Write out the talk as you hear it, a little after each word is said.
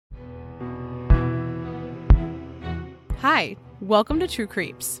Hi, welcome to True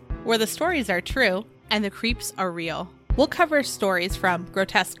Creeps, where the stories are true and the creeps are real. We'll cover stories from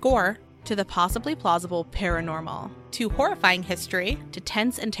grotesque gore to the possibly plausible paranormal, to horrifying history, to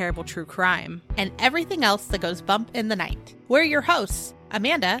tense and terrible true crime, and everything else that goes bump in the night. We're your hosts,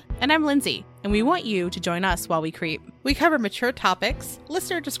 Amanda, and I'm Lindsay, and we want you to join us while we creep. We cover mature topics.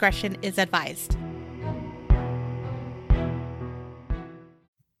 Listener discretion is advised.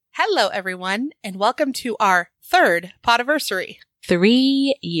 Hello, everyone, and welcome to our third Podiversary.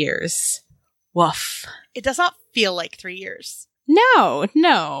 3 years. Woof. It does not feel like 3 years. No,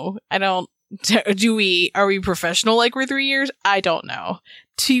 I don't. Are we professional like we're 3 years? I don't know.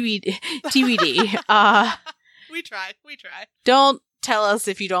 TBD. We try. Don't tell us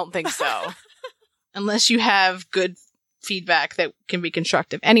if you don't think so. Unless you have good feedback that can be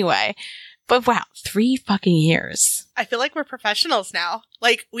constructive. Anyway. But wow, 3 fucking years. I feel like we're professionals now.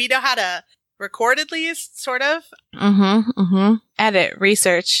 Like, we know how to record at least, sort of. Edit,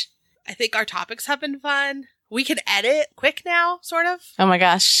 research. I think our topics have been fun. We can edit quick now, sort of. Oh my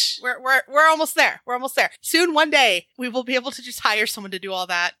gosh. We're almost there. We're almost there. Soon, one day, we will be able to just hire someone to do all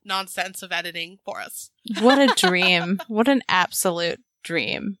that nonsense of editing for us. What a dream. What an absolute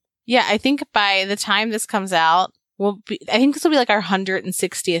dream. Yeah, I think by the time this comes out, I think this will be like our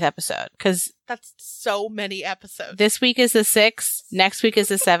 160th episode, because that's so many episodes. This week is the 6th. Next week is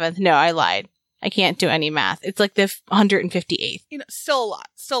the 7th. No, I lied. I can't do any math. It's like the 158th. You know, still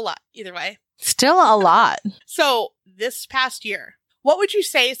a lot. Either way. Still a lot. So this past year, what would you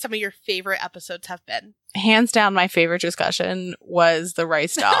say some of your favorite episodes have been? Hands down, my favorite discussion was the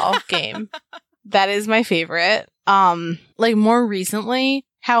Rice Doll game. That is my favorite. Like more recently,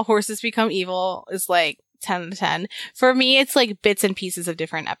 How Horses Become Evil is like 10 out of 10. For me, it's like bits and pieces of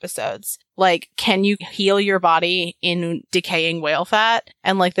different episodes. Like, can you heal your body in decaying whale fat?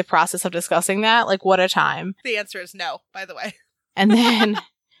 And like the process of discussing that, like what a time. The answer is no, by the way. And then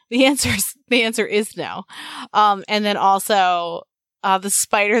the answer is no. And then also the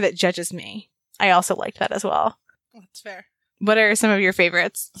spider that judges me. I also liked that as well. That's fair. What are some of your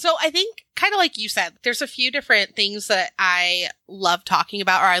favorites? So I think, kind of like you said, there's a few different things that I love talking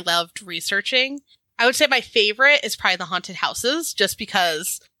about or I loved researching. I would say my favorite is probably the haunted houses, just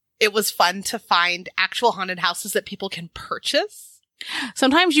because it was fun to find actual haunted houses that people can purchase.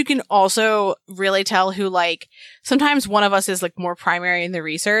 Sometimes you can also really tell who, like, sometimes one of us is like more primary in the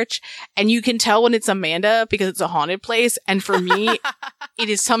research, and you can tell when it's Amanda because it's a haunted place. And for me, it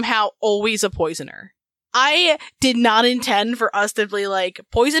is somehow always a poisoner. I did not intend for us to be like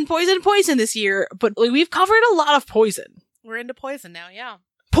poison this year, but like, we've covered a lot of poison. We're into poison now, yeah.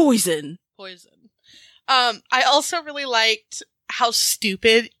 Poison. I also really liked how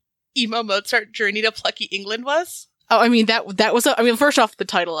stupid Emo Mozart Journey to Plucky England was. Oh, I mean, that was, first off, the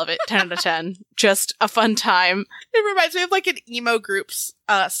title of it, 10 out of 10. Just a fun time. It reminds me of like an emo group's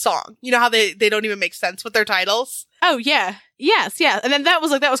song. You know how they don't even make sense with their titles? Oh, yeah. Yes, yeah. And then that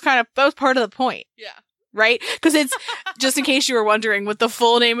was part of the point. Yeah. Right? Because it's, just in case you were wondering what the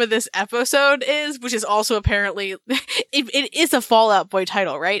full name of this episode is, which is also apparently, it is a Fall Out Boy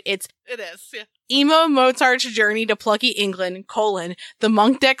title, right? It is, yeah. Emo Mozart's Journey to Plucky England, the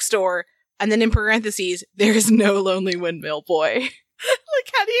monk next door, and then in parentheses, there is no lonely windmill boy.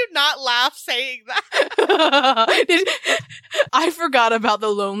 Like, how do you not laugh saying that? I forgot about the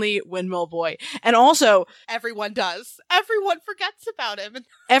lonely windmill boy. And also, everyone does. Everyone forgets about him.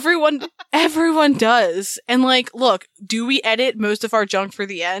 Everyone does. And like, look, do we edit most of our junk for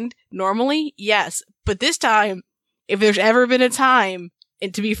the end? Normally, yes. But this time, if there's ever been a time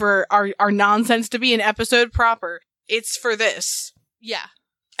to be for our nonsense to be an episode proper, it's for this. Yeah.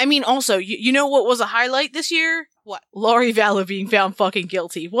 I mean, also, you know what was a highlight this year? What? Laurie Vallow being found fucking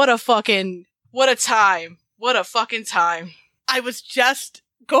guilty. What a time. What a fucking time. I was just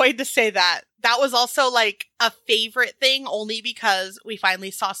going to say that. That was also like a favorite thing only because we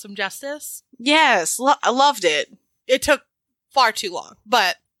finally saw some justice. Yes. I loved it. It took far too long.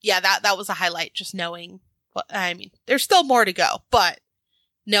 But yeah, that was a highlight, just knowing. I mean, there's still more to go, but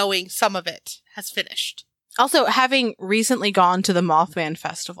knowing some of it has finished. Also, having recently gone to the Mothman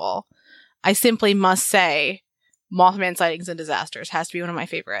Festival, I simply must say Mothman Sightings and Disasters has to be one of my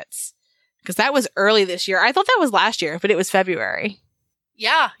favorites. Because that was early this year. I thought that was last year, but it was February.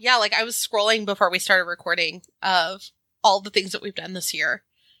 Yeah. Like, I was scrolling before we started recording of all the things that we've done this year.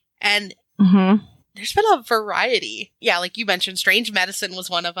 And there's been a variety. Yeah, like you mentioned, Strange Medicine was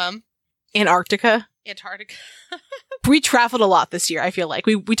one of them. Antarctica. We traveled a lot this year, I feel like.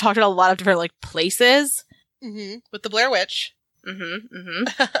 We talked about a lot of different, like, places. With the Blair Witch.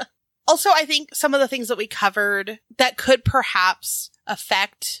 Also, I think some of the things that we covered that could perhaps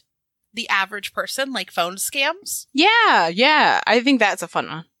affect the average person, like phone scams. Yeah. I think that's a fun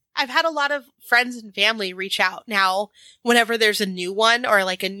one. I've had a lot of friends and family reach out now whenever there's a new one or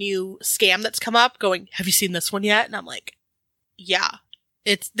like a new scam that's come up going, have you seen this one yet? And I'm like, yeah,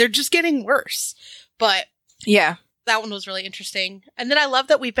 they're just getting worse. But yeah, that one was really interesting. And then I love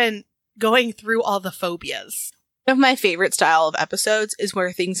that we've been going through all the phobias. One of my favorite style of episodes is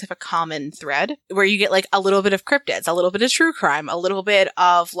where things have a common thread, where you get like a little bit of cryptids, a little bit of true crime, a little bit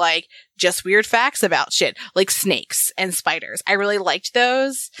of like just weird facts about shit, like snakes and spiders. I really liked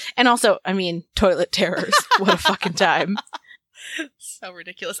those. And also, I mean, toilet terrors. What a fucking time. So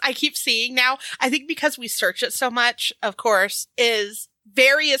ridiculous. I keep seeing now, I think because we search it so much, of course, is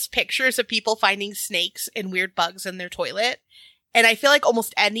various pictures of people finding snakes and weird bugs in their toilet. And I feel like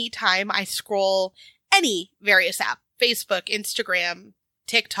almost any time I scroll any various app, Facebook, Instagram,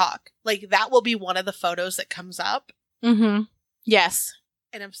 TikTok, like that will be one of the photos that comes up. Mm-hmm. Yes.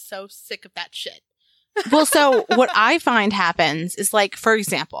 And I'm so sick of that shit. Well, so what I find happens is like, for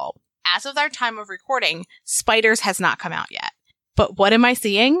example, as of our time of recording, Spiders has not come out yet. But what am I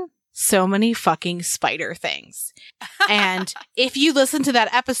seeing? So many fucking spider things. And if you listen to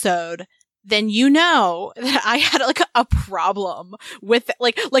that episode, then you know that I had like a problem with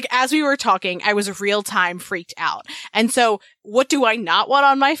like as we were talking, I was real time freaked out. And so what do I not want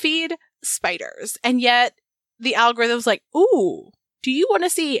on my feed? Spiders. And yet the algorithm's like, ooh, do you want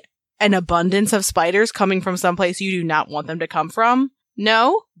to see an abundance of spiders coming from someplace you do not want them to come from?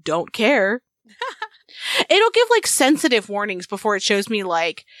 No, don't care. It'll give like sensitive warnings before it shows me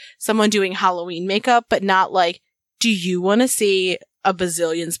like someone doing Halloween makeup, but not like, do you want to see a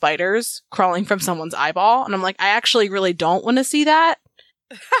bazillion spiders crawling from someone's eyeball? And I'm like, I actually really don't want to see that.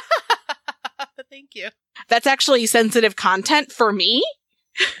 Thank you. That's actually sensitive content for me.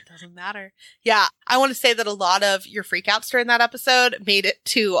 It doesn't matter. Yeah, I want to say that a lot of your freakouts during that episode made it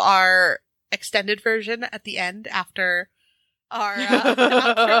to our extended version at the end after our outro.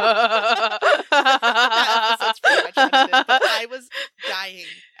 That episode's pretty much edited, but I was dying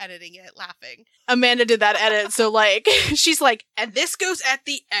editing it, laughing. Amanda did that edit, so like, she's like, and this goes at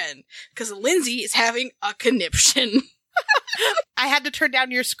the end, because Lindsay is having a conniption. I had to turn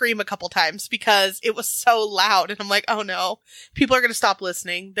down your scream a couple times because it was so loud, and I'm like, oh no, people are going to stop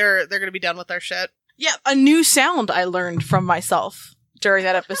listening. They're going to be done with our shit. Yeah, a new sound I learned from myself during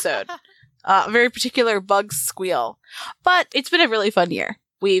that episode. A very particular bug squeal. But it's been a really fun year.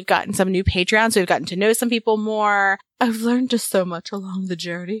 We've gotten some new Patreons. We've gotten to know some people more. I've learned just so much along the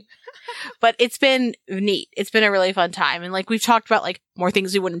journey. But it's been neat. It's been a really fun time. And like we've talked about like more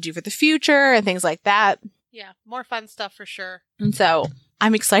things we want to do for the future and things like that. Yeah, more fun stuff for sure. And so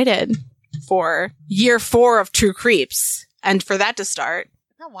I'm excited for year 4 of True Creeps and for that to start.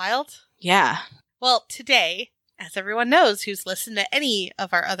 Isn't that wild? Yeah. Well, today, as everyone knows who's listened to any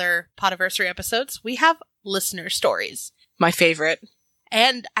of our other Podiversary episodes, we have listener stories. My favorite.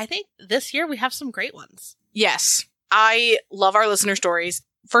 And I think this year we have some great ones. Yes. I love our listener stories.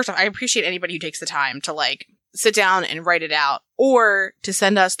 First off, I appreciate anybody who takes the time to like sit down and write it out or to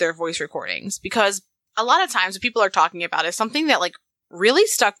send us their voice recordings, because a lot of times what people are talking about is something that like really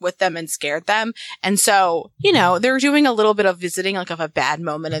stuck with them and scared them. And so, you know, they're doing a little bit of visiting like of a bad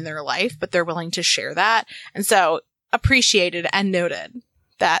moment in their life, but they're willing to share that. And so appreciated and noted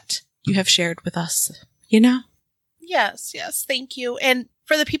that you have shared with us, you know? Yes. Thank you. And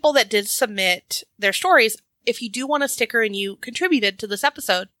for the people that did submit their stories, if you do want a sticker and you contributed to this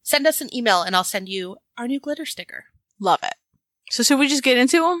episode, send us an email and I'll send you our new glitter sticker. Love it. So should we just get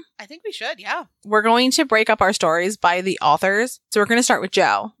into them? I think we should, yeah. We're going to break up our stories by the authors. So we're going to start with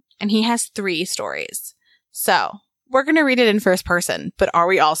Joe, and he has 3 stories. So we're going to read it in first person, but are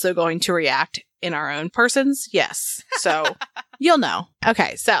we also going to react in our own persons? Yes. So you'll know.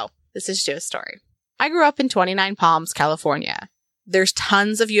 Okay, so this is Joe's story. I grew up in 29 Palms, California. There's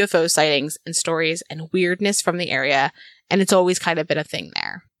tons of UFO sightings and stories and weirdness from the area, and it's always kind of been a thing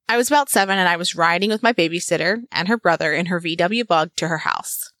there. I was about 7 and I was riding with my babysitter and her brother in her VW Bug to her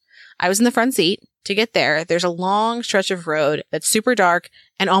house. I was in the front seat. To get there, there's a long stretch of road that's super dark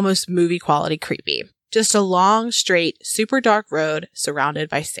and almost movie quality creepy. Just a long, straight, super dark road surrounded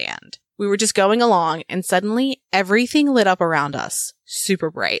by sand. We were just going along and suddenly everything lit up around us,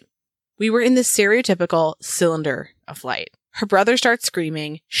 super bright. We were in this stereotypical cylinder of light. Her brother starts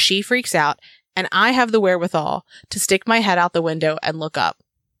screaming, she freaks out, and I have the wherewithal to stick my head out the window and look up.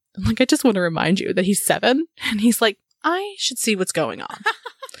 I'm like, I just want to remind you that he's 7. And he's like, I should see what's going on.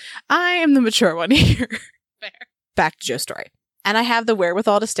 I am the mature one here. Fair. Back to Joe's story. And I have the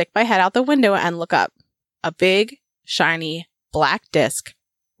wherewithal to stick my head out the window and look up. A big, shiny, black disc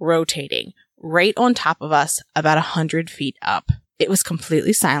rotating right on top of us about 100 feet up. It was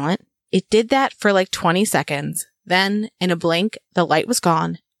completely silent. It did that for like 20 seconds. Then, in a blink, the light was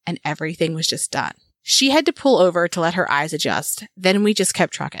gone and everything was just done. She had to pull over to let her eyes adjust. Then we just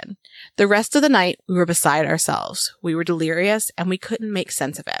kept trucking. The rest of the night, we were beside ourselves. We were delirious and we couldn't make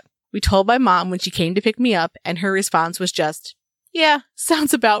sense of it. We told my mom when she came to pick me up, and her response was just, yeah,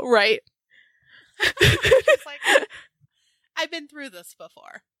 sounds about right. It's like, I've been through this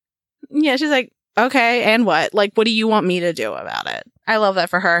before. Yeah, she's like, okay, and what? Like, what do you want me to do about it? I love that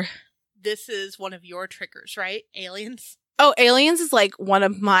for her. This is one of your triggers, right? Aliens? Oh, aliens is like one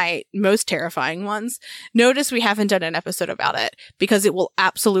of my most terrifying ones. Notice we haven't done an episode about it because it will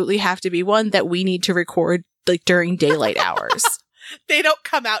absolutely have to be one that we need to record like during daylight hours. They don't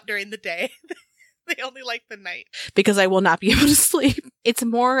come out during the day. They only like the night. Because I will not be able to sleep. It's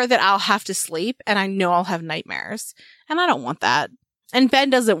more that I'll have to sleep and I know I'll have nightmares. And I don't want that. And Ben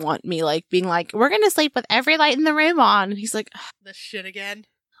doesn't want me like being like, we're going to sleep with every light in the room on. And he's like, this shit again.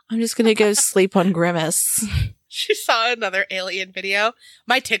 I'm just going to go sleep on Grimace. She saw another alien video.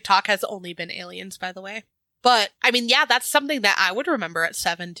 My TikTok has only been aliens, by the way. But, I mean, yeah, that's something that I would remember at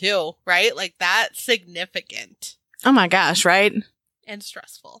 7 too, right? Like, that's significant. Oh my gosh, right? And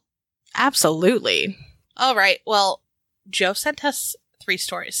stressful. Absolutely. All right. Well, Joe sent us 3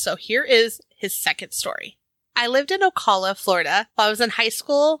 stories. So here is his second story. I lived in Ocala, Florida while I was in high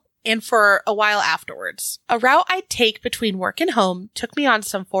school and for a while afterwards. A route I'd take between work and home took me on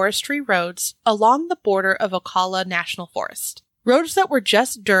some forestry roads along the border of Ocala National Forest. Roads that were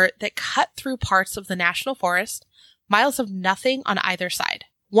just dirt that cut through parts of the national forest, miles of nothing on either side.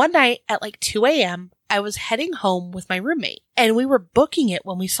 One night at like 2 a.m., I was heading home with my roommate, and we were booking it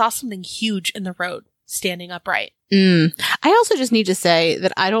when we saw something huge in the road, standing upright. I also just need to say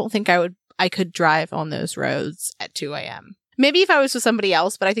that I don't think I could drive on those roads at 2 a.m. Maybe if I was with somebody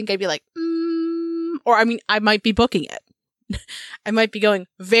else, but I think I'd be like, or I mean, I might be booking it. I might be going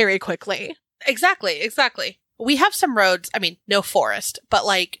very quickly. Exactly. We have some roads, I mean, no forest, but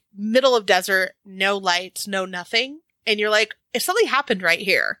like middle of desert, no lights, no nothing. And you're like, if something happened right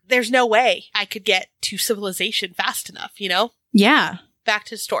here, there's no way I could get to civilization fast enough, you know? Yeah. Back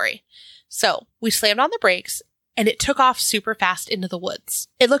to the story. So we slammed on the brakes and it took off super fast into the woods.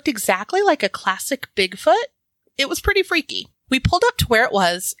 It looked exactly like a classic Bigfoot. It was pretty freaky. We pulled up to where it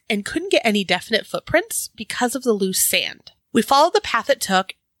was and couldn't get any definite footprints because of the loose sand. We followed the path it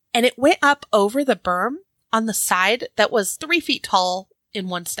took and it went up over the berm on the side that was 3 feet tall in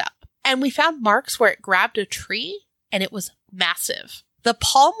one step. And we found marks where it grabbed a tree. And it was massive. The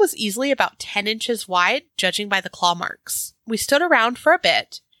palm was easily about 10 inches wide, judging by the claw marks. We stood around for a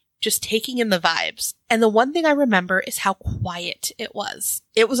bit, just taking in the vibes. And the one thing I remember is how quiet it was.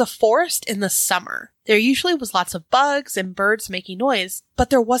 It was a forest in the summer. There usually was lots of bugs and birds making noise, but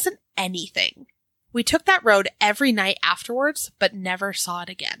there wasn't anything. We took that road every night afterwards, but never saw it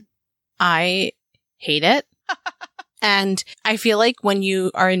again. I hate it. And I feel like when you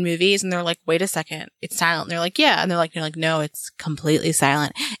are in movies and they're like, wait a second, it's silent. And they're like, yeah. And you're like, no, it's completely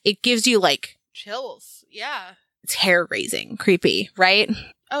silent. It gives you like chills. Yeah. It's hair raising, creepy, right?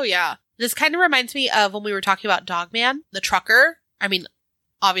 Oh, yeah. This kind of reminds me of when we were talking about Dogman, the trucker. I mean,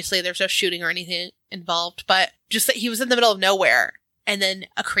 obviously there's no shooting or anything involved, but just that he was in the middle of nowhere. And then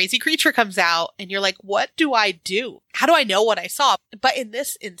a crazy creature comes out and you're like, what do I do? How do I know what I saw? But in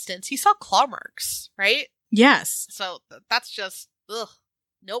this instance, he saw claw marks, right? Yes. So that's just, ugh.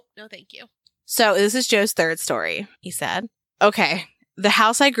 Nope, no thank you. So this is Joe's third story, he said. Okay, the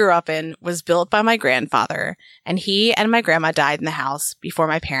house I grew up in was built by my grandfather, and he and my grandma died in the house before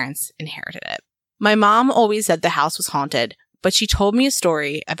my parents inherited it. My mom always said the house was haunted, but she told me a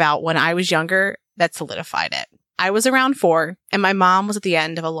story about when I was younger that solidified it. I was around 4, and my mom was at the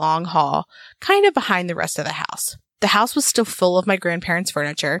end of a long hall, kind of behind the rest of the house. The house was still full of my grandparents'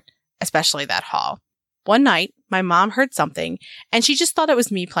 furniture, especially that hall. One night, my mom heard something, and she just thought it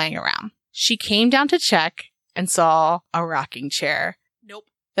was me playing around. She came down to check and saw a rocking chair. Nope.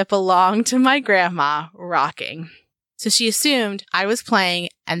 That belonged to my grandma rocking. So she assumed I was playing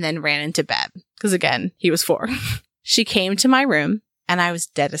and then ran into bed. Because again, he was 4. She came to my room, and I was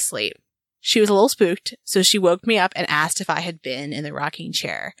dead asleep. She was a little spooked, so she woke me up and asked if I had been in the rocking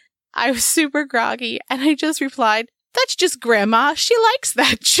chair. I was super groggy, and I just replied, "That's just Grandma. She likes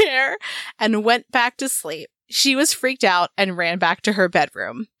that chair," and went back to sleep. She was freaked out and ran back to her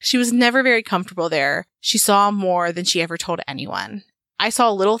bedroom. She was never very comfortable there. She saw more than she ever told anyone. I saw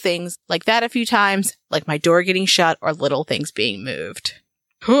little things like that a few times, like my door getting shut or little things being moved.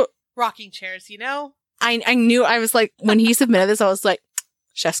 Rocking chairs, you know? I knew, I was like, when he submitted this, I was like,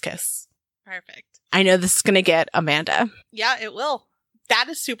 chef's kiss. Perfect. I know this is going to get Amanda. Yeah, it will. That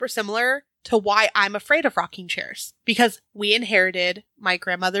is super similar to why I'm afraid of rocking chairs. Because we inherited my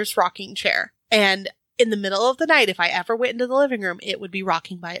grandmother's rocking chair. And in the middle of the night, if I ever went into the living room, it would be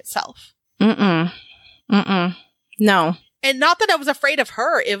rocking by itself. No. And not that I was afraid of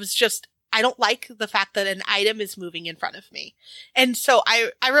her. It was just, I don't like the fact that an item is moving in front of me. And so I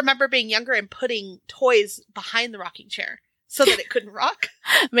remember being younger and putting toys behind the rocking chair so that it couldn't rock.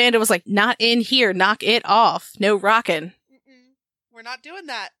 Amanda was like, not in here. Knock it off. No rocking. We're not doing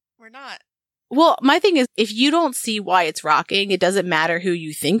that. We're not. Well, my thing is, if you don't see why it's rocking, it doesn't matter who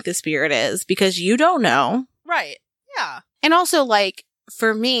you think the spirit is because you don't know. Right. Yeah. And also, like,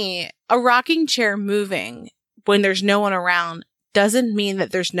 for me, a rocking chair moving when there's no one around doesn't mean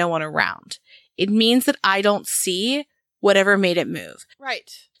that there's no one around. It means that I don't see whatever made it move. Right.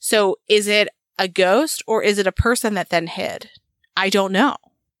 So is it a ghost or is it a person that then hid? I don't know.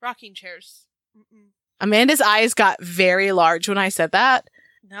 Rocking chairs. Amanda's eyes got very large when I said that.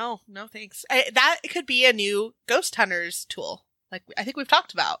 No, thanks. That could be a new ghost hunters tool. Like I think we've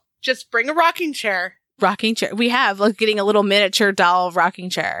talked about. Just bring a rocking chair. Rocking chair. We have, like, getting a little miniature doll rocking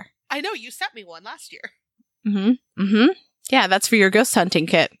chair. I know, you sent me one last year. Yeah, that's for your ghost hunting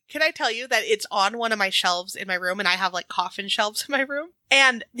kit. Can I tell you that it's on one of my shelves in my room, and I have like coffin shelves in my room?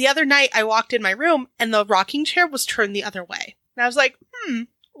 And the other night I walked in my room and the rocking chair was turned the other way. And I was like,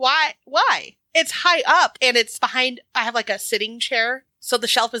 why? It's high up and it's behind, I have like a sitting chair. So the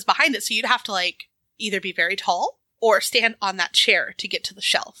shelf is behind it. So you'd have to like either be very tall or stand on that chair to get to the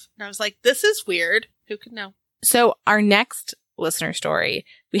shelf. And I was like, this is weird. Who could know? So our next listener story,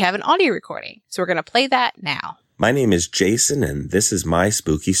 we have an audio recording. So we're going to play that now. My name is Jason, and this is my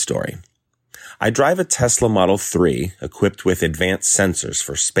spooky story. I drive a Tesla Model 3 equipped with advanced sensors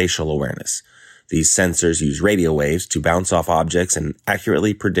for spatial awareness. These sensors use radio waves to bounce off objects and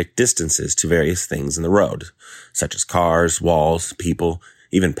accurately predict distances to various things in the road, such as cars, walls, people,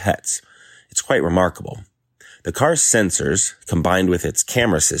 even pets. It's quite remarkable. The car's sensors, combined with its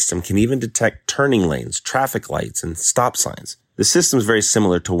camera system, can even detect turning lanes, traffic lights, and stop signs. The system is very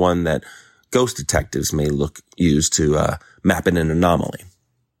similar to one that ghost detectives may use to map in an anomaly.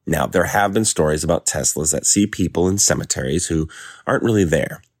 Now, there have been stories about Teslas that see people in cemeteries who aren't really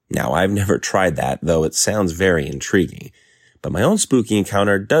there. Now, I've never tried that, though it sounds very intriguing. But my own spooky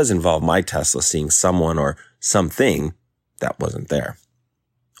encounter does involve my Tesla seeing someone or something that wasn't there.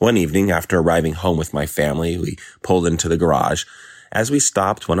 One evening, after arriving home with my family, we pulled into the garage. As we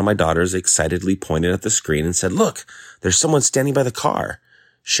stopped, one of my daughters excitedly pointed at the screen and said, "Look, there's someone standing by the car."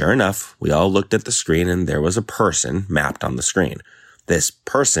 Sure enough, we all looked at the screen and there was a person mapped on the screen. This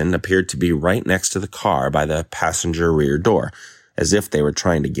person appeared to be right next to the car by the passenger rear door, as if they were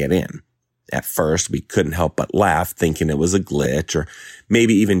trying to get in. At first, we couldn't help but laugh, thinking it was a glitch, or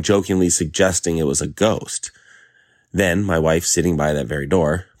maybe even jokingly suggesting it was a ghost. Then, my wife, sitting by that very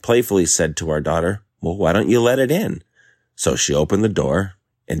door, playfully said to our daughter, "Well, why don't you let it in?" So she opened the door,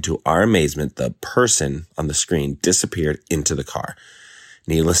 and to our amazement, the person on the screen disappeared into the car.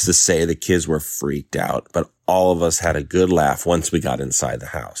 Needless to say, the kids were freaked out, but all of us had a good laugh once we got inside the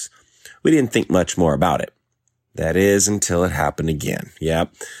house. We didn't think much more about it. That is, until it happened again.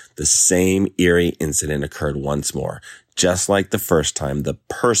 Yep, the same eerie incident occurred once more. Just like the first time, the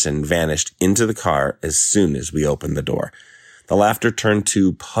person vanished into the car as soon as we opened the door. The laughter turned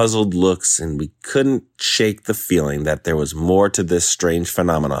to puzzled looks, and we couldn't shake the feeling that there was more to this strange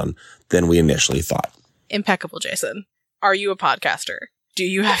phenomenon than we initially thought. Impeccable, Jason. Are you a podcaster? Do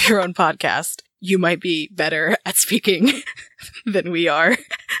you have your own podcast? You might be better at speaking than we are.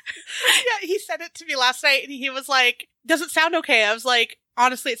 Yeah, he said it to me last night, and he was like, "Does it sound okay?" I was like,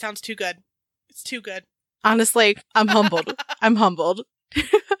 "Honestly, it sounds too good. It's too good." Honestly, I'm humbled. I'm humbled.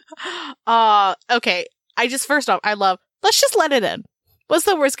 Okay. First off, let's just let it in. What's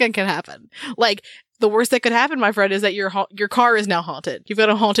the worst that can happen? Like, the worst that could happen, my friend, is that your car is now haunted. You've got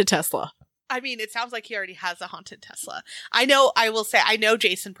a haunted Tesla. I mean, it sounds like he already has a haunted Tesla. I know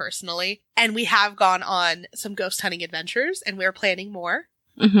Jason personally, and we have gone on some ghost hunting adventures, and we're planning more.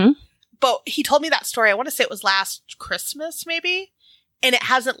 Mm-hmm. But he told me that story, I want to say it was last Christmas, maybe, and it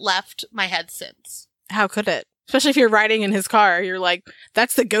hasn't left my head since. How could it? Especially if you're riding in his car, you're like,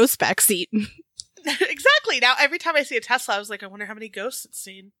 that's the ghost back seat. Exactly. Now, every time I see a Tesla, I was like, I wonder how many ghosts it's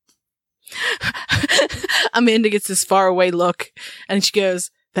seen. Amanda gets this far away look, and she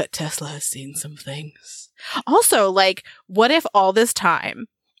goes, that Tesla has seen some things. Also, like, what if all this time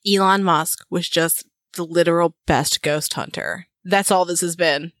Elon Musk was just the literal best ghost hunter? That's all this has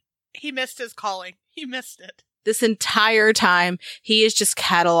been. He missed his calling. He missed it. This entire time, he is just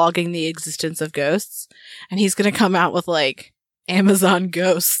cataloging the existence of ghosts, and he's going to come out with, like, Amazon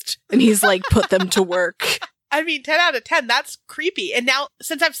Ghost, and he's, like, put them to work. I mean, 10 out of 10, that's creepy. And now,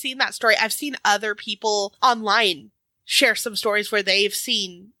 since I've seen that story, I've seen other people online share some stories where they've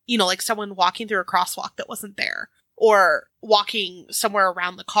seen, you know, like someone walking through a crosswalk that wasn't there, or walking somewhere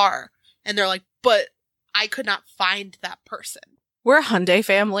around the car. And they're like, but I could not find that person. We're a Hyundai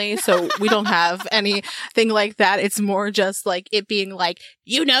family, so we don't have anything like that. It's more just like it being like,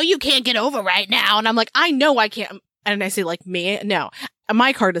 you know, you can't get over right now. And I'm like, I know I can't. And I say, like, me? No.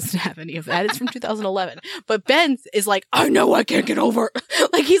 My car doesn't have any of that. It's from 2011. But Ben is like, I know I can't get over.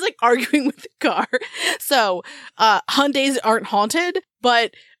 Like, he's like arguing with the car. So, Hyundais aren't haunted,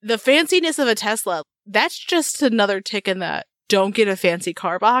 but the fanciness of a Tesla, that's just another tick in that don't get a fancy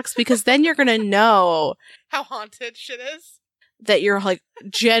car box, because then you're going to know how haunted shit is. That you're like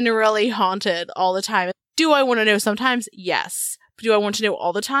generally haunted all the time. Do I want to know sometimes? Yes. But do I want to know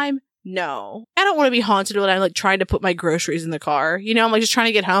all the time? No. I don't want to be haunted when I'm like trying to put my groceries in the car. You know, I'm like just trying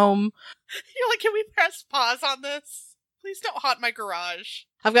to get home. You're like, can we press pause on this? Please don't haunt my garage.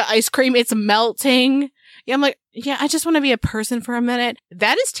 I've got ice cream. It's melting. Yeah, I'm like, yeah, I just want to be a person for a minute.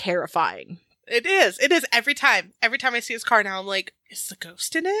 That is terrifying. It is. It is every time. Every time I see his car now, I'm like, is the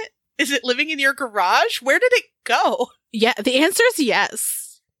ghost in it? Is it living in your garage? Where did it go? Yeah, the answer is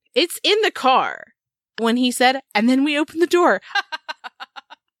yes. It's in the car. When he said, and then we opened the door,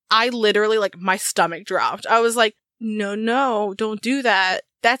 I literally, like, my stomach dropped. I was like, no, don't do that.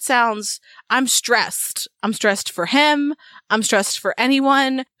 That sounds, I'm stressed. I'm stressed for him. I'm stressed for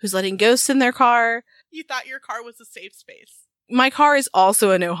anyone who's letting ghosts in their car. You thought your car was a safe space. My car is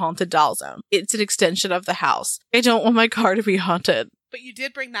also a no haunted doll zone. It's an extension of the house. I don't want my car to be haunted. But you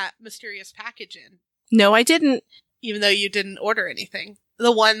did bring that mysterious package in. No, I didn't. Even though you didn't order anything.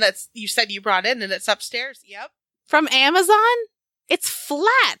 The one that's you said you brought in and it's upstairs. Yep. From Amazon? It's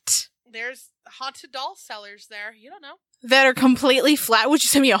flat. There's haunted doll sellers there. You don't know. That are completely flat. Would you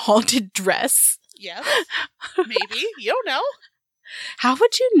send me a haunted dress? Yes. Maybe. You don't know. How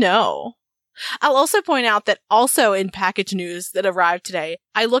would you know? I'll also point out that also in package news that arrived today,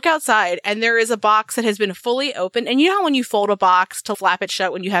 I look outside and there is a box that has been fully opened. And you know how when you fold a box to flap it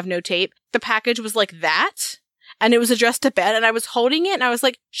shut when you have no tape? The package was like that. And it was addressed to Ben, and I was holding it, and I was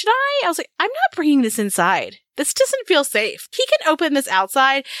like, should I? I was like, I'm not bringing this inside. This doesn't feel safe. He can open this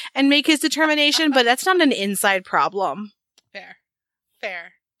outside and make his determination, but that's not an inside problem.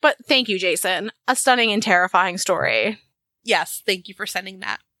 Fair. But thank you, Jason. A stunning and terrifying story. Yes, thank you for sending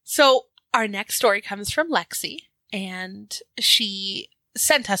that. So our next story comes from Lexi, and she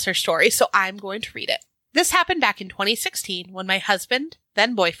sent us her story, so I'm going to read it. This happened back in 2016 when my husband,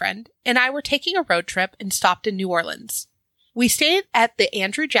 then boyfriend, and I were taking a road trip and stopped in New Orleans. We stayed at the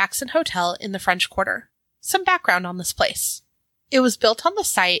Andrew Jackson Hotel in the French Quarter. Some background on this place. It was built on the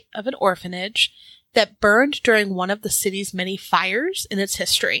site of an orphanage that burned during one of the city's many fires in its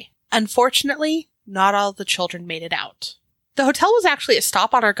history. Unfortunately, not all of the children made it out. The hotel was actually a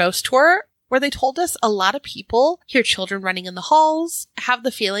stop on our ghost tour, where they told us a lot of people hear children running in the halls, have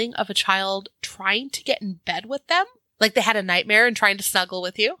the feeling of a child trying to get in bed with them, like they had a nightmare and trying to snuggle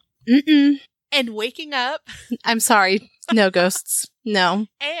with you. And waking up. I'm sorry. No ghosts. No.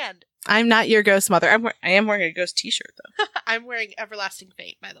 And I'm not your ghost mother. I am wearing a ghost t-shirt, though. I'm wearing Everlasting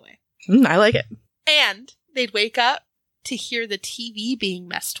Fate, by the way. I like it. And they'd wake up to hear the TV being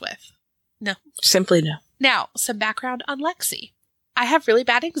messed with. No. Simply no. Now, some background on Lexi. I have really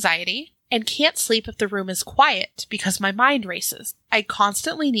bad anxiety and can't sleep if the room is quiet because my mind races. I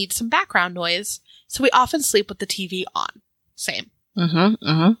constantly need some background noise, so we often sleep with the TV on. Same.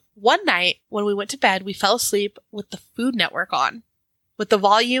 One night, when we went to bed, we fell asleep with the Food Network on, with the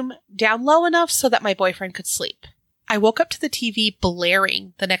volume down low enough so that my boyfriend could sleep. I woke up to the TV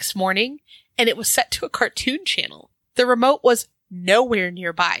blaring the next morning, and it was set to a cartoon channel. The remote was nowhere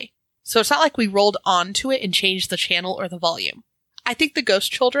nearby, so it's not like we rolled onto it and changed the channel or the volume. I think the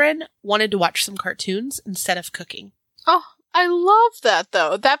ghost children wanted to watch some cartoons instead of cooking. Oh, I love that,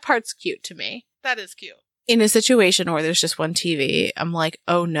 though. That part's cute to me. That is cute. In a situation where there's just one TV, I'm like,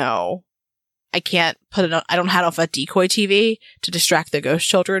 oh no, I can't put it on. I don't have a decoy TV to distract the ghost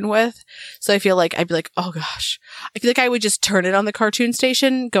children with. So I feel like I'd be like, oh gosh. I feel like I would just turn it on the cartoon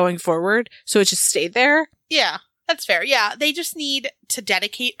station going forward. So it just stayed there. Yeah, that's fair. Yeah, they just need to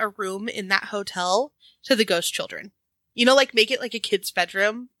dedicate a room in that hotel to the ghost children. You know, like make it like a kid's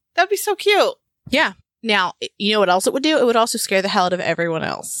bedroom. That'd be so cute. Yeah. Now, you know what else it would do? It would also scare the hell out of everyone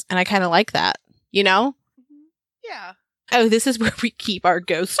else. And I kind of like that, you know? Yeah. Oh, this is where we keep our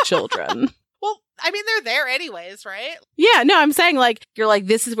ghost children. Well, I mean, they're there anyways, right? Yeah, no, I'm saying like, you're like,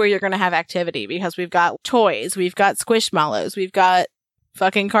 this is where you're going to have activity because we've got toys, we've got squishmallows, we've got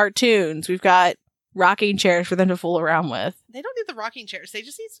fucking cartoons, we've got rocking chairs for them to fool around with. They don't need the rocking chairs. They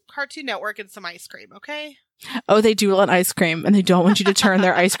just need some Cartoon Network and some ice cream, okay? Oh, they do want ice cream, and they don't want you to turn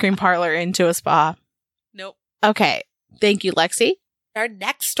their ice cream parlor into a spa. Nope. Okay. Thank you, Lexi. Our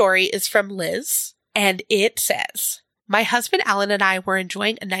next story is from Liz, and it says, my husband Alan and I were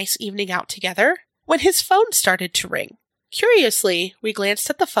enjoying a nice evening out together when his phone started to ring. Curiously, we glanced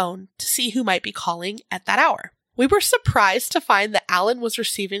at the phone to see who might be calling at that hour. We were surprised to find that Alan was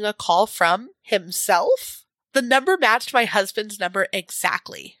receiving a call from himself. The number matched my husband's number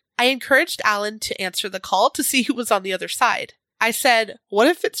exactly. I encouraged Alan to answer the call to see who was on the other side. I said, what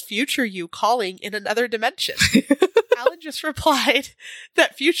if it's future you calling in another dimension? Alan just replied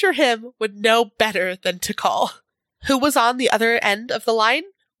that future him would know better than to call. Who was on the other end of the line?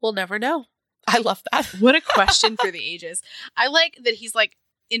 We'll never know. I love that. What a question for the ages. I like that he's like,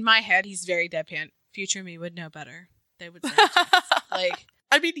 in my head, he's very deadpan. Future me would know better. They would say, like,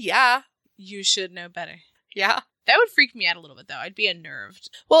 I mean, yeah. You should know better. Yeah. That would freak me out a little bit, though. I'd be unnerved.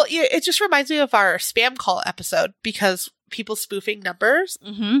 Well, yeah, it just reminds me of our spam call episode because people spoofing numbers.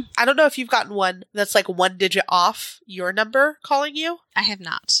 Mm-hmm. I don't know if you've gotten one that's like one digit off your number calling you. I have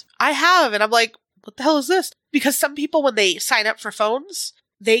not. I have. And I'm like, what the hell is this? Because some people, when they sign up for phones,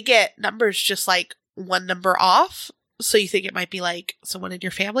 they get numbers just like one number off. So you think it might be like someone in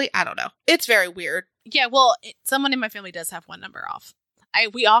your family? I don't know. It's very weird. Yeah, well, someone in my family does have one number off.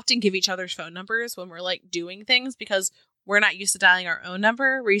 We often give each other's phone numbers when we're like doing things because we're not used to dialing our own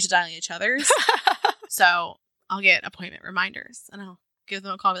number. We're used to dialing each other's. So I'll get appointment reminders and I'll give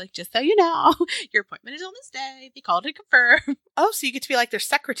them a call and be like, just so you know, your appointment is on this day. They called to confirm. Oh, so you get to be like their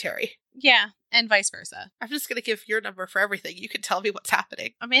secretary. Yeah, and vice versa. I'm just going to give your number for everything. You can tell me what's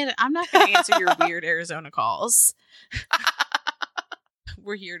happening. Amanda, I'm not going to answer your weird Arizona calls.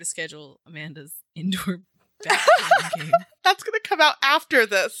 We're here to schedule Amanda's indoor basketball game. That's going to come out after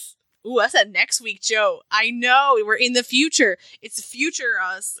this. Ooh, that's a next week joke. I know. We're in the future. It's future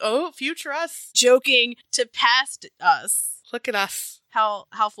us. Oh, future us. Joking to past us. Look at us. How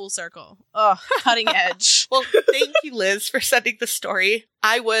full circle. Oh, cutting edge. Well, thank you, Liz, for sending the story.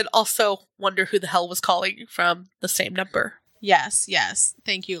 I would also wonder who the hell was calling from the same number. Yes.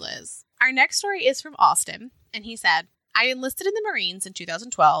 Thank you, Liz. Our next story is from Austin, and he said, I enlisted in the Marines in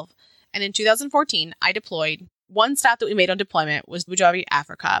 2012, and in 2014, I deployed. One stop that we made on deployment was Bujabi,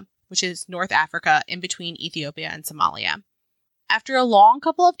 Africa, which is North Africa in between Ethiopia and Somalia. After a long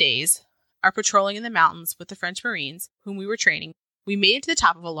couple of days, our patrolling in the mountains with the French Marines, whom we were training, we made it to the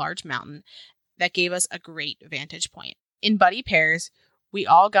top of a large mountain that gave us a great vantage point. In buddy pairs, we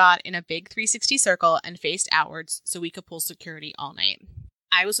all got in a big 360 circle and faced outwards so we could pull security all night.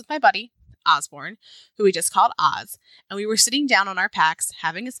 I was with my buddy, Osborne, who we just called Oz, and we were sitting down on our packs,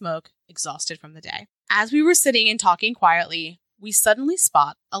 having a smoke, exhausted from the day. As we were sitting and talking quietly, we suddenly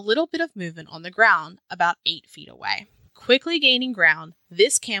spot a little bit of movement on the ground about 8 feet away. Quickly gaining ground,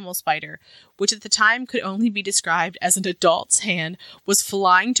 this camel spider, which at the time could only be described as an adult's hand, was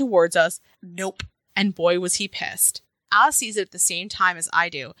flying towards us. Nope. And boy, was he pissed. Oz sees it at the same time as I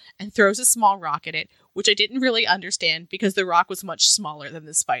do and throws a small rock at it, which I didn't really understand because the rock was much smaller than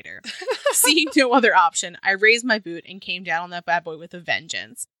the spider. Seeing no other option, I raised my boot and came down on that bad boy with a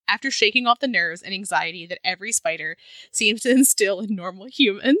vengeance. After shaking off the nerves and anxiety that every spider seems to instill in normal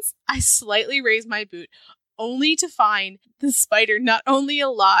humans, I slightly raised my boot, only to find the spider not only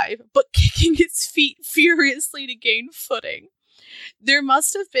alive, but kicking its feet furiously to gain footing. There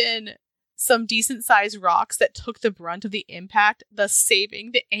must have been some decent-sized rocks that took the brunt of the impact, thus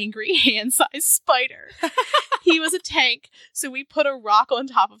saving the angry hand-sized spider. He was a tank, so we put a rock on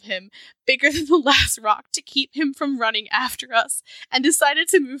top of him, bigger than the last rock, to keep him from running after us, and decided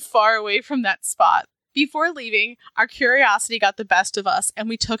to move far away from that spot. Before leaving, our curiosity got the best of us, and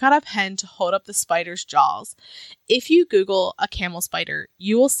we took out a pen to hold up the spider's jaws. If you Google a camel spider,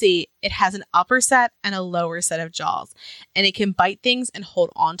 you will see it has an upper set and a lower set of jaws, and it can bite things and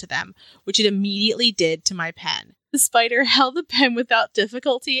hold on to them, which it immediately did to my pen. The spider held the pen without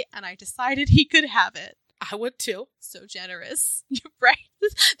difficulty, and I decided he could have it. I would too. So generous. You're right.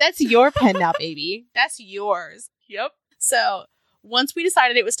 That's your pen now, baby. That's yours. Yep. So once we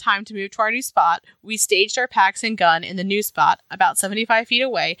decided it was time to move to our new spot, we staged our packs and gun in the new spot about 75 feet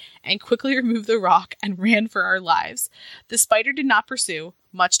away and quickly removed the rock and ran for our lives. The spider did not pursue,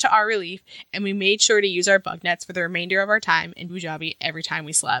 much to our relief, and we made sure to use our bug nets for the remainder of our time in Bujabi every time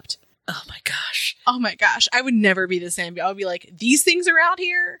we slept. Oh my gosh. Oh my gosh. I would never be the same. I would be like, these things are out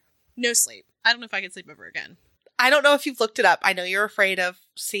here? No sleep. I don't know if I could sleep ever again. I don't know if you've looked it up. I know you're afraid of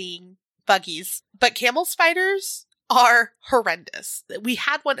seeing buggies, but camel spiders are horrendous. We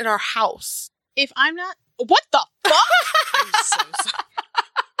had one in our house. If I'm not... What the fuck? I'm so sorry.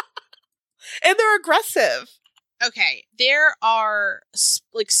 And they're aggressive. Okay, there are,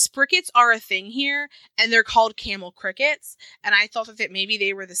 like, sprickets are a thing here, and they're called camel crickets, and I thought that maybe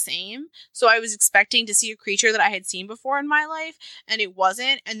they were the same, so I was expecting to see a creature that I had seen before in my life, and it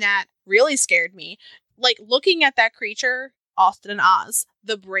wasn't, and that really scared me. Like, looking at that creature, Austin and Oz,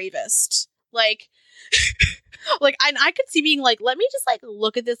 the bravest. Like, like, I could see being like, let me just, like,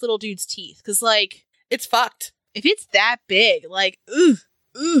 look at this little dude's teeth, because, like, It's fucked. if it's that big, like, ooh.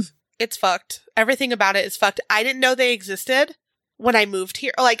 It's fucked. Everything about it is fucked. I didn't know they existed when I moved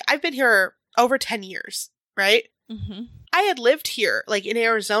here. Like, I've been here over 10 years, right? Mm-hmm. I had lived here, like, in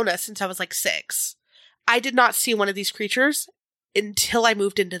Arizona since I was, like, 6. I did not see one of these creatures until I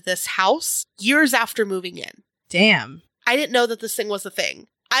moved into this house years after moving in. Damn. I didn't know that this thing was a thing.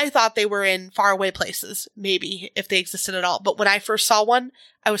 I thought they were in faraway places, maybe, if they existed at all. But when I first saw one,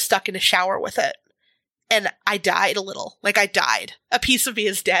 I was stuck in a shower with it. And I died a little. Like, I died. A piece of me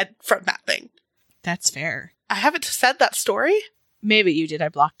is dead from that thing. That's fair. I haven't said that story. Maybe you did. I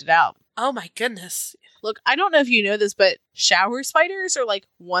blocked it out. Oh my goodness. Look, I don't know if you know this, but shower spiders are like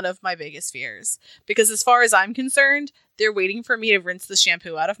one of my biggest fears. Because as far as I'm concerned, they're waiting for me to rinse the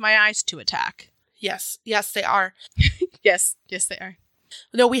shampoo out of my eyes to attack. Yes. Yes, they are. Yes, they are.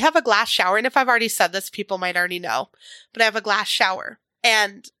 No, we have a glass shower. And if I've already said this, people might already know. But I have a glass shower.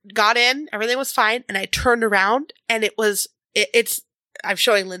 And got in, everything was fine, and I turned around, and it's, I'm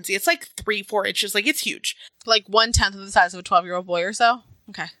showing Lindsay, it's like 3-4 inches, like, it's huge. Like 1/10 of the size of a 12-year-old boy or so?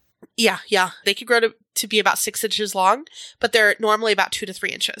 Okay. Yeah. They could grow to be about 6 inches long, but they're normally about 2 to 3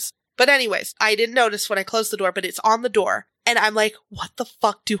 inches. But anyways, I didn't notice when I closed the door, but it's on the door, and I'm like, what the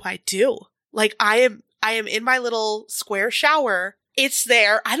fuck do I do? Like, I am in my little square shower. It's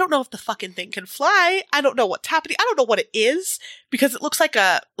there. I don't know if the fucking thing can fly. I don't know what's happening. I don't know what it is because it looks like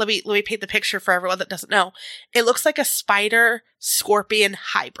let me paint the picture for everyone that doesn't know. It looks like a spider scorpion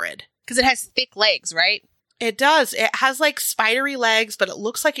hybrid. Because it has thick legs, right? It does. It has like spidery legs, but it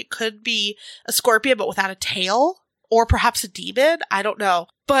looks like it could be a scorpion, but without a tail, or perhaps a demon. I don't know.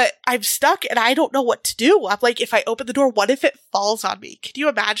 But I'm stuck and I don't know what to do. I'm like, if I open the door, what if it falls on me? Can you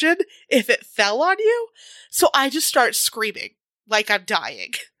imagine if it fell on you? So I just start screaming. Like I'm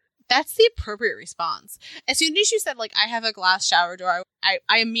dying. That's the appropriate response. As soon as you said, like, I have a glass shower door,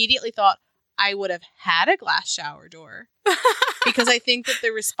 I immediately thought I would have had a glass shower door. Because I think that the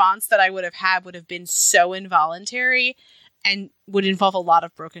response that I would have had would have been so involuntary and would involve a lot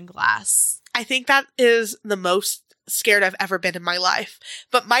of broken glass. I think that is the most scared I've ever been in my life.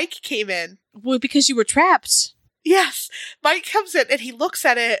 But Mike came in. Well, because you were trapped. Yes. Mike comes in and he looks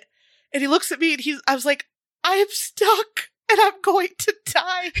at it and he looks at me and I was like, I am stuck. And I'm going to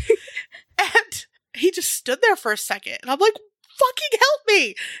die. And he just stood there for a second. And I'm like, fucking help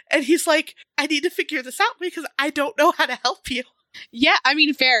me. And he's like, I need to figure this out because I don't know how to help you. Yeah, I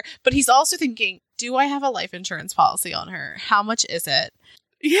mean, fair. But he's also thinking, do I have a life insurance policy on her? How much is it?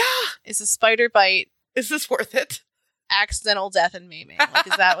 Yeah. Is a spider bite Is this worth it? accidental death and maiming? Like,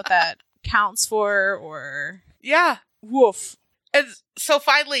 is that what that counts for? Or Yeah. woof. And so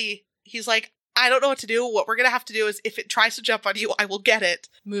finally, he's like, I don't know what to do. What we're going to have to do is if it tries to jump on you, I will get it.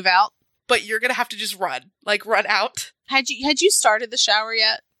 Move out. But you're going to have to just run. Like, run out. Had you started the shower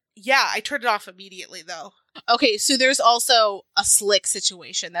yet? Yeah, I turned it off immediately, though. Okay, so there's also a slick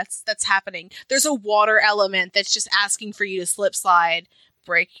situation that's happening. There's a water element that's just asking for you to slip, slide,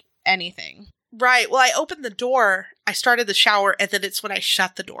 break anything. Right. Well, I opened the door. I started the shower, and then it's when I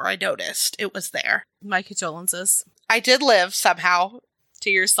shut the door I noticed it was there. My condolences I did live somehow. to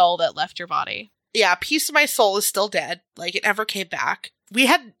your soul that left your body. Yeah, a piece of my soul is still dead. Like, it never came back. We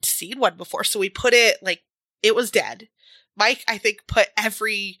hadn't seen one before, so we put it, like, it was dead. Mike, I think, put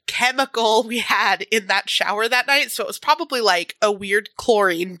every chemical we had in that shower that night, so it was probably like a weird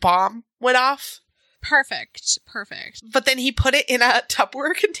chlorine bomb went off. Perfect. But then he put it in a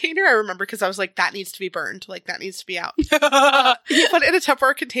Tupperware container, I remember, because I was like, that needs to be burned. Like, that needs to be out. He put it in a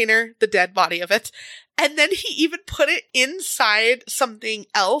Tupperware container, the dead body of it. And then he even put it inside something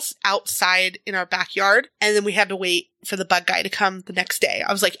else outside in our backyard. And then we had to wait for the bug guy to come the next day.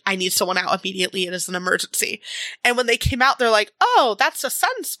 I was like, I need someone out immediately. It is an emergency. And when they came out, they're like, oh, that's a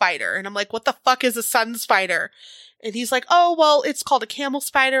sun spider. And I'm like, what the fuck is a sun spider? And he's like, oh, well, it's called a camel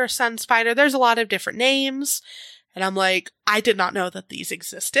spider, a sun spider. There's a lot of different names. And I'm like, I did not know that these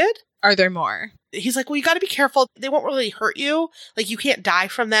existed. Are there more? He's like, well, you got to be careful. They won't really hurt you. Like, you can't die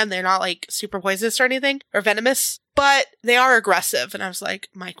from them. They're not, like, super poisonous or anything, or venomous, but they are aggressive. And I was like,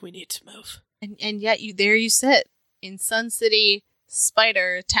 Mike, we need to move. And yet there you sit in Sun City,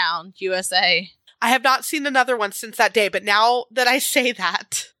 Spider Town, USA. I have not seen another one since that day, but now that I say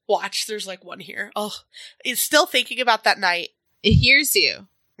that, watch, there's, like, one here. Oh, it's still thinking about that night. It hears you.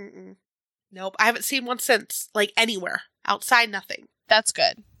 Mm-mm. Nope. I haven't seen one since. Like, anywhere. Outside, nothing. That's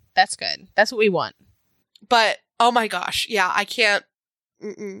good. That's good. That's what we want. But, oh my gosh. Yeah, I can't.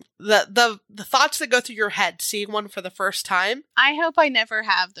 The thoughts that go through your head seeing one for the first time. I hope I never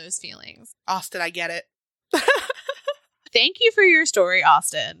have those feelings. Austin, I get it. Thank you for your story,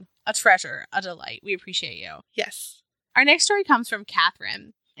 Austin. A treasure, a delight. We appreciate you. Yes. Our next story comes from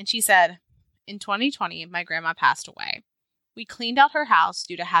Catherine, and she said, in 2020, my grandma passed away. We cleaned out her house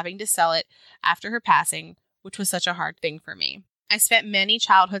due to having to sell it after her passing, which was such a hard thing for me. I spent many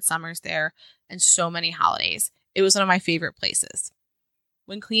childhood summers there and so many holidays. It was one of my favorite places.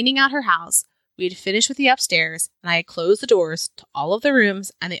 When cleaning out her house, we had finished with the upstairs, and I had closed the doors to all of the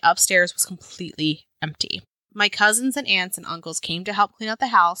rooms, and the upstairs was completely empty. My cousins and aunts and uncles came to help clean out the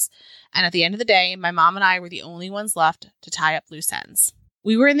house, and at the end of the day, my mom and I were the only ones left to tie up loose ends.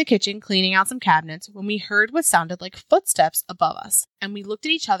 We were in the kitchen cleaning out some cabinets when we heard what sounded like footsteps above us, and we looked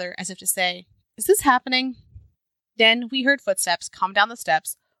at each other as if to say, "Is this happening?" Then we heard footsteps come down the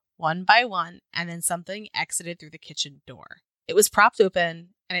steps, one by one, and then something exited through the kitchen door. It was propped open,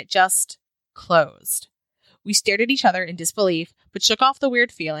 and it just closed. We stared at each other in disbelief, but shook off the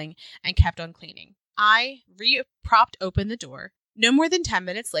weird feeling and kept on cleaning. I propped open the door. No more than 10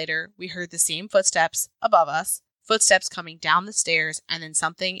 minutes later, we heard the same footsteps above us, footsteps coming down the stairs, and then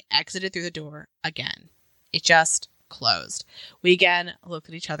something exited through the door again. It just closed. We again looked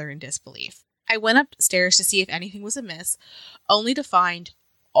at each other in disbelief. I went upstairs to see if anything was amiss, only to find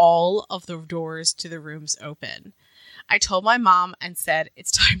all of the doors to the rooms open. I told my mom and said,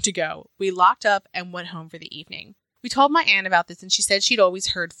 "It's time to go." We locked up and went home for the evening. We told my aunt about this, and she said she'd always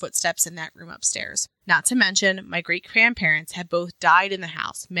heard footsteps in that room upstairs. Not to mention, my great-grandparents had both died in the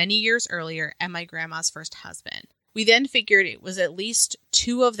house many years earlier and my grandma's first husband. We then figured it was at least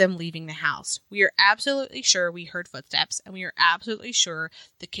 2 of them leaving the house. We are absolutely sure we heard footsteps, and we are absolutely sure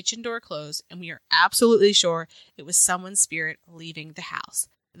the kitchen door closed, and we are absolutely sure it was someone's spirit leaving the house.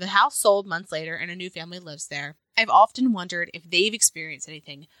 The house sold months later, and a new family lives there. I've often wondered if they've experienced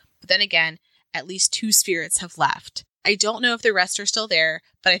anything, but then again, at least 2 spirits have left. I don't know if the rest are still there,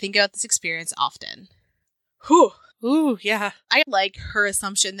 but I think about this experience often. Whew. Ooh, yeah. I like her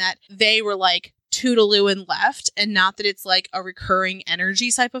assumption that they were like toodaloo and left, and not that it's like a recurring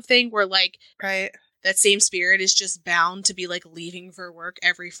energy type of thing where like Right. that same spirit is just bound to be like leaving for work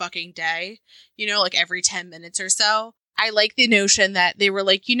every fucking day, you know, like every 10 minutes or so. I like the notion that they were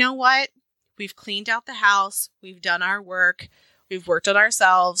like, you know what? We've cleaned out the house. We've done our work. We've worked on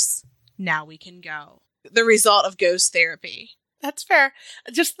ourselves. Now we can go. The result of ghost therapy. That's fair.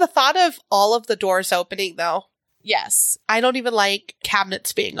 Just the thought of all of the doors opening, though. Yes. I don't even like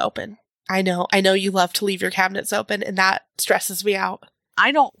cabinets being open. I know you love to leave your cabinets open, and that stresses me out.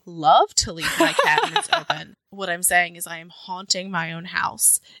 I don't love to leave my cabinets open. What I'm saying is I am haunting my own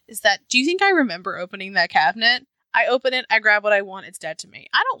house. Do you think I remember opening that cabinet? I open it, I grab what I want, it's dead to me.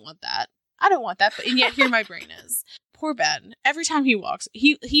 I don't want that. And yet here my brain is. Poor Ben. Every time he walks,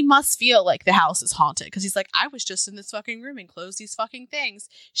 he must feel like the house is haunted because he's like, I was just in this fucking room and closed these fucking things.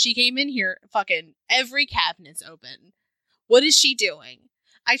 She came in here, fucking every cabinet's open. What is she doing?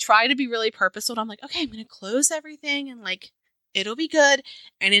 I try to be really purposeful. I'm like, okay, I'm going to close everything and like, it'll be good.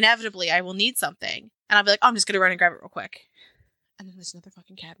 And inevitably I will need something. And I'll be like, oh, I'm just going to run and grab it real quick. And then there's another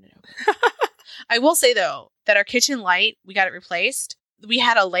fucking cabinet open. I will say though, that our kitchen light, we got it replaced. We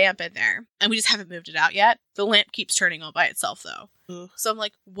had a lamp in there, and we just haven't moved it out yet. The lamp keeps turning on by itself, though. Ooh. So I'm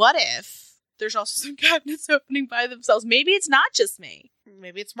like, what if there's also some cabinets opening by themselves? Maybe it's not just me.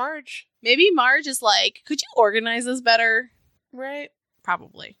 Maybe it's Marge. Maybe Marge is like, could you organize this better? Right.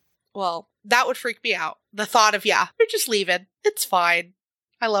 Probably. Well, that would freak me out. The thought of, you're just leaving. It's fine.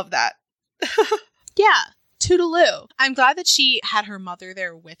 I love that. Yeah. Toodaloo. I'm glad that she had her mother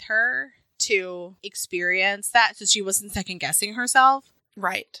there with her to experience that so she wasn't second guessing herself.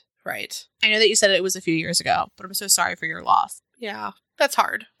 Right. I know that you said it was a few years ago, but I'm so sorry for your loss. Yeah, that's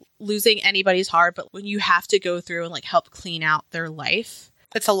hard. Losing anybody's hard, but when you have to go through and like help clean out their life,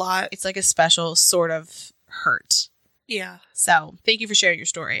 it's a lot. It's like a special sort of hurt. Yeah. So thank you for sharing your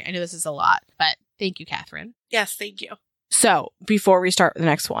story. I know this is a lot, but thank you, Catherine. Yes, thank you. So before we start the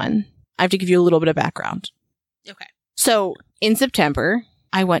next one, I have to give you a little bit of background. Okay. So in September,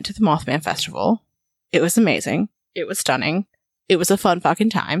 I went to the Mothman Festival. It was amazing. It was stunning. It was a fun fucking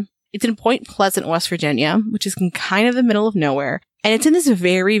time. It's in Point Pleasant, West Virginia, which is in kind of the middle of nowhere. And it's in this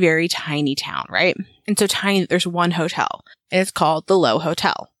very, very tiny town, right? And so tiny that there's one hotel. And it's called the Low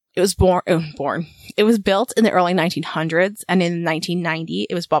Hotel. It was It was built in the early 1900s. And in 1990,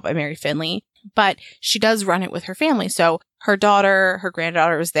 it was bought by Mary Finley. But she does run it with her family. So Her daughter, her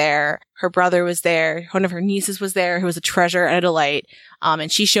granddaughter was there. Her brother was there. One of her nieces was there, who was a treasure and a delight.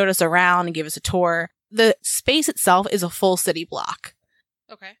 And she showed us around and gave us a tour. The space itself is a full city block.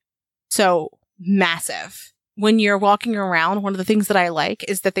 Okay. So massive. When you're walking around, one of the things that I like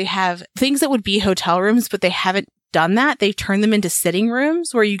is that they have things that would be hotel rooms, but they haven't done that. They turn them into sitting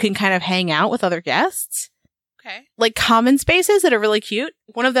rooms where you can kind of hang out with other guests. Okay. Like common spaces that are really cute.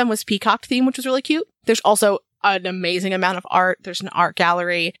 One of them was peacock theme, which was really cute. There's also an amazing amount of art. There's an art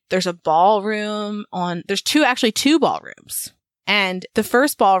gallery. There's a ballroom there's two ballrooms. And the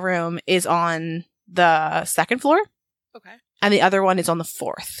first ballroom is on the second floor. Okay. And the other one is on the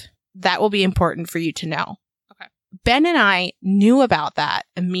fourth. That will be important for you to know. Okay. Ben and I knew about that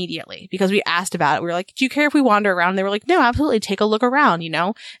immediately because we asked about it. We were like, do you care if we wander around? And they were like, no, absolutely. Take a look around.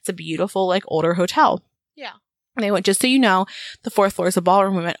 It's a beautiful, like, older hotel. Yeah. And they went, just so you know, the fourth floor is a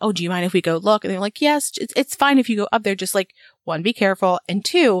ballroom. We went, oh, do you mind if we go look? And they were like, yes, it's fine if you go up there. Just like, one, be careful. And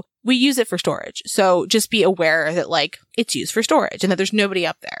two, we use it for storage. So just be aware that like it's used for storage and that there's nobody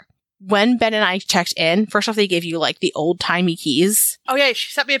up there. When Ben and I checked in, first off, they gave you like the old timey keys. Oh yeah.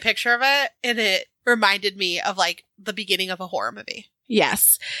 She sent me a picture of it and it reminded me of like the beginning of a horror movie.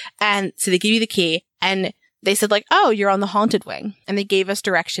 Yes. And so they give you the key and they said like, oh, you're on the haunted wing. And they gave us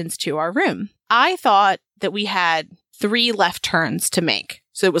directions to our room. I thought that we had 3 left turns to make.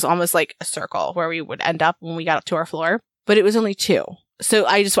 So it was almost like a circle where we would end up when we got up to our floor, but it was only 2. So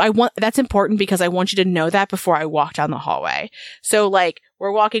that's important because I want you to know that before I walk down the hallway. So like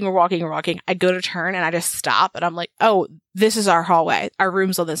we're walking. I go to turn and I just stop and I'm like, oh, this is our hallway. Our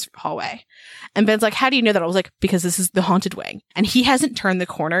room's on this hallway. And Ben's like, how do you know that? I was like, because this is the haunted wing. And he hasn't turned the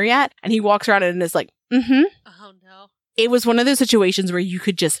corner yet. And he walks around and is like, mm-hmm. Oh no. It was one of those situations where you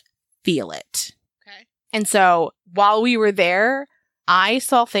could just feel it. Okay. And so while we were there, I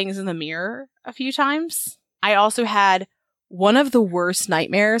saw things in the mirror a few times. I also had one of the worst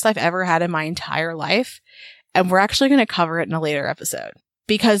nightmares I've ever had in my entire life. And we're actually going to cover it in a later episode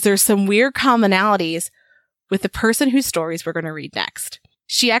because there's some weird commonalities with the person whose stories we're going to read next.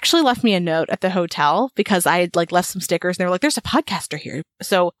 She actually left me a note at the hotel because I had like left some stickers and they were like, there's a podcaster here.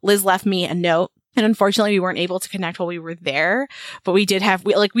 So Liz left me a note. And unfortunately, we weren't able to connect while we were there, but we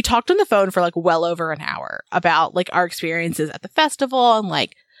talked on the phone for like well over an hour about like our experiences at the festival and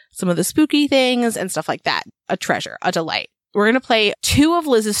like some of the spooky things and stuff like that. A treasure, a delight. We're going to play 2 of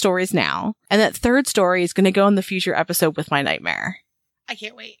Liz's stories now. And that third story is going to go in the future episode with my nightmare. I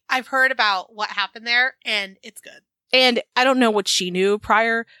can't wait. I've heard about what happened there and it's good. And I don't know what she knew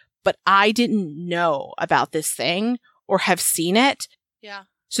prior, but I didn't know about this thing or have seen it. Yeah.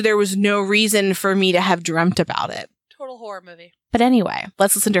 So there was no reason for me to have dreamt about it. Total horror movie. But anyway,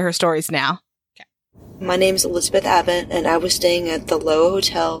 let's listen to her stories now. Okay. My name is Elizabeth Abbott, and I was staying at the Loa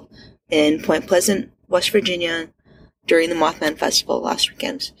Hotel in Point Pleasant, West Virginia during the Mothman Festival last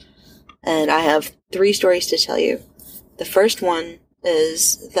weekend. And I have 3 stories to tell you. The first one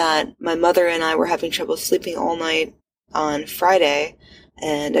is that my mother and I were having trouble sleeping all night on Friday,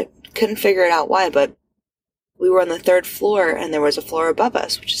 and I couldn't figure it out why, but we were on the 3rd floor, and there was a floor above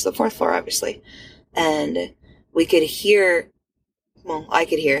us, which is the 4th floor, obviously. And we could hear, I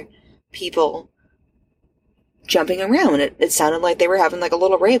could hear people jumping around. It sounded like they were having like a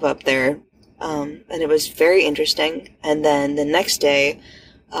little rave up there. And it was very interesting. And then the next day,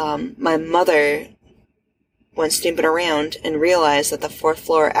 my mother went snooping around and realized that the 4th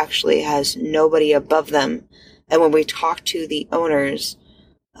floor actually has nobody above them. And when we talked to the owners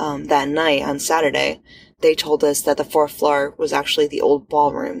that night on Saturday, they told us that the 4th floor was actually the old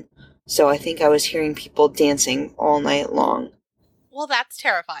ballroom. So I think I was hearing people dancing all night long. Well, that's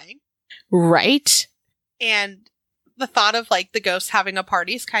terrifying. Right? And the thought of like the ghosts having a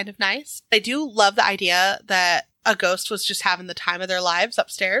party is kind of nice. I do love the idea that a ghost was just having the time of their lives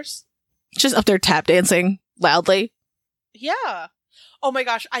upstairs. Just up there tap dancing loudly. Yeah. Oh my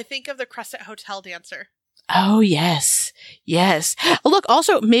gosh. I think of the Crescent Hotel dancer. Oh, yes. Yes. Look,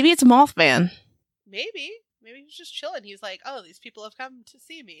 also, maybe it's Mothman. Maybe he's just chilling. He's like, oh, these people have come to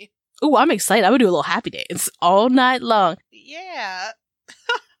see me. Oh, I'm excited. I would do a little happy dance all night long. Yeah.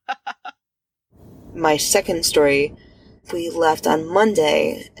 My second story, we left on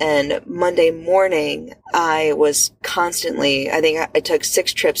Monday, and Monday morning, I was constantly, I think I took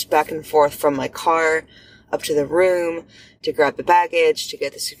 6 trips back and forth from my car up to the room to grab the baggage, to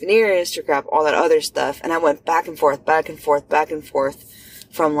get the souvenirs, to grab all that other stuff. And I went back and forth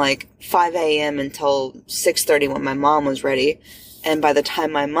from like 5 a.m. until 6:30 when my mom was ready. And by the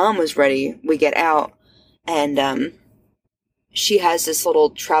time my mom was ready, we get out, and she has this little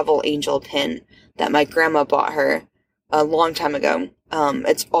travel angel pin that my grandma bought her a long time ago.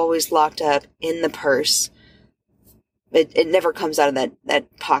 It's always locked up in the purse. It never comes out of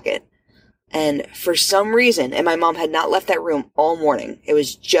that pocket. And for some reason, and my mom had not left that room all morning. It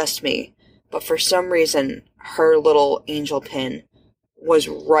was just me. But for some reason, her little angel pin was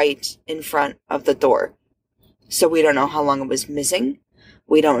right in front of the door. So we don't know how long it was missing.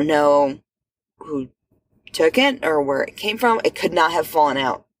 We don't know who took it or where it came from. It could not have fallen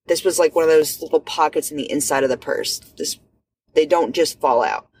out. This was like one of those little pockets in the inside of the purse. They don't just fall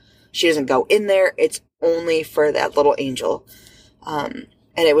out. She doesn't go in there. It's only for that little angel.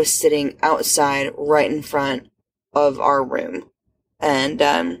 And it was sitting outside right in front of our room.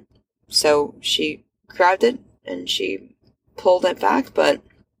 And so she grabbed it and she pulled it back. But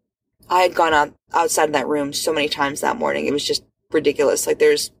I had gone outside of that room so many times that morning. It was just ridiculous. Like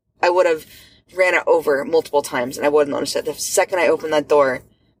I would have ran it over multiple times and I wouldn't notice it. The second I opened that door,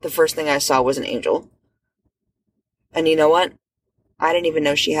 the first thing I saw was an angel. And you know what? I didn't even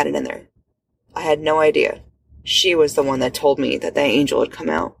know she had it in there. I had no idea. She was the one that told me that the angel had come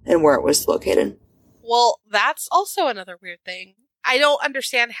out and where it was located. Well, that's also another weird thing. I don't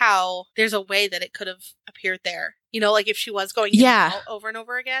understand how there's a way that it could have appeared there. You know, like if she was going in and out over and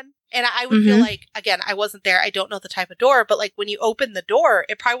over again. And I would feel like, again, I wasn't there. I don't know the type of door, but like when you open the door,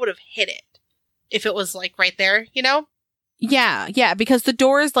 it probably would have hit it if it was like right there, you know? Yeah, because the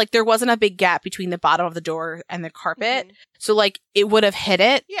doors, like, there wasn't a big gap between the bottom of the door and the carpet. Mm-hmm. So, like, it would have hit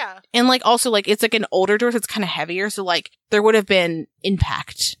it. Yeah. And, like, also, like, it's, like, an older door, so it's kind of heavier. So, like, there would have been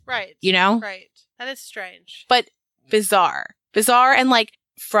impact. Right. You know? Right. That is strange. But bizarre. Bizarre. And, like,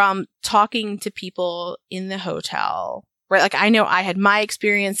 from talking to people in the hotel, right? Like, I know I had my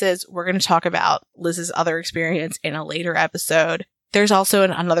experiences. We're going to talk about Liz's other experience in a later episode. There's also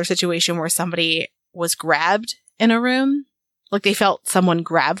another situation where somebody was grabbed in a room. Like, they felt someone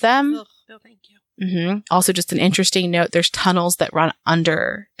grab them. Ugh, no, thank you. Also, just an interesting note, there's tunnels that run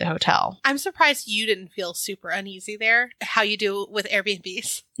under the hotel. I'm surprised you didn't feel super uneasy there, how you do with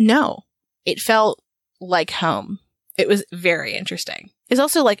Airbnbs. No. It felt like home. It was very interesting. It's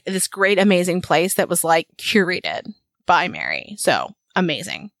also, like, this great, amazing place that was, like, curated by Mary. So,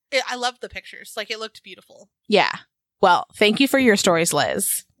 amazing. I loved the pictures. Like, it looked beautiful. Yeah. Well, thank you for your stories,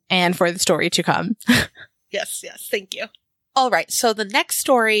 Liz, and for the story to come. Yes, thank you. All right, so the next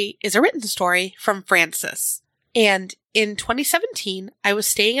story is a written story from Francis. And in 2017, I was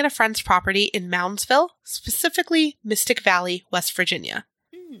staying at a friend's property in Moundsville, specifically Mystic Valley, West Virginia.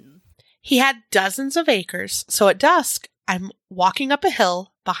 He had dozens of acres, so at dusk, I'm walking up a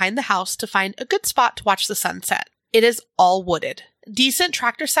hill behind the house to find a good spot to watch the sunset. It is all wooded. Decent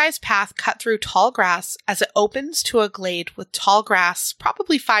tractor-sized path cut through tall grass as it opens to a glade with tall grass,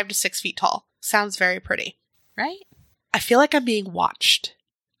 probably 5 to 6 feet tall. Sounds very pretty. Right? I feel like I'm being watched.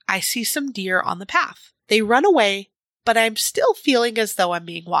 I see some deer on the path. They run away, but I'm still feeling as though I'm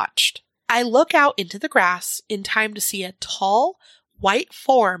being watched. I look out into the grass in time to see a tall, white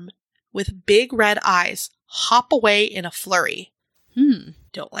form with big red eyes hop away in a flurry.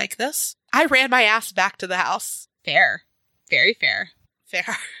 Don't like this. I ran my ass back to the house. Fair. Very fair.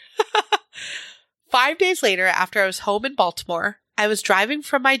 Fair. 5 days later, after I was home in Baltimore, I was driving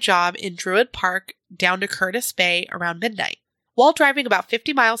from my job in Druid Park down to Curtis Bay around midnight. While driving about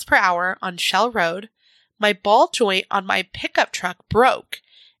 50 miles per hour on Shell Road, my ball joint on my pickup truck broke,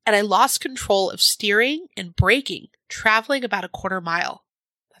 and I lost control of steering and braking, traveling about a quarter mile.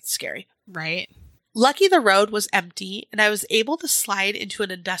 That's scary. Right. Lucky the road was empty, and I was able to slide into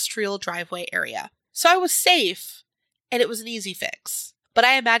an industrial driveway area. So I was safe, and it was an easy fix. But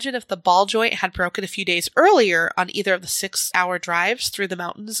I imagine if the ball joint had broken a few days earlier on either of the 6-hour drives through the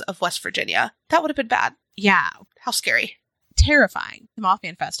mountains of West Virginia, that would have been bad. Yeah. How scary. Terrifying. The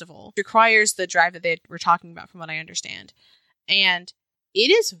Mothman Festival requires the drive that they were talking about, from what I understand. And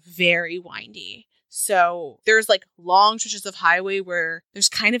it is very windy. So there's like long stretches of highway where there's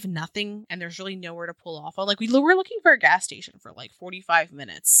kind of nothing and there's really nowhere to pull off on. Like, we were looking for a gas station for like 45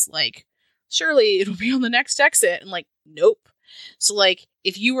 minutes. Like, surely it'll be on the next exit. And like, nope. So, like,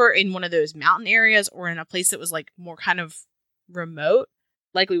 if you were in one of those mountain areas or in a place that was, like, more kind of remote,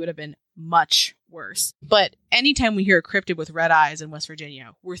 likely would have been much worse. But anytime we hear a cryptid with red eyes in West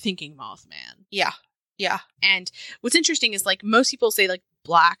Virginia, we're thinking Mothman. Yeah. And what's interesting is, like, most people say, like,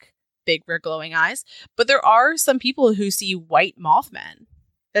 black, big, red, glowing eyes. But there are some people who see white Mothmen.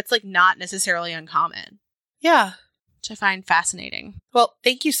 That's, like, not necessarily uncommon. Yeah. Which I find fascinating. Well,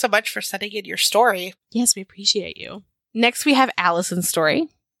 thank you so much for sending in your story. Yes, we appreciate you. Next, we have Allison's story.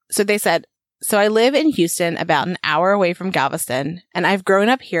 So they said, so I live in Houston, about an hour away from Galveston, and I've grown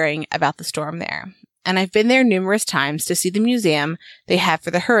up hearing about the storm there. And I've been there numerous times to see the museum they have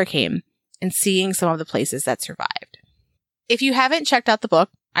for the hurricane and seeing some of the places that survived. If you haven't checked out the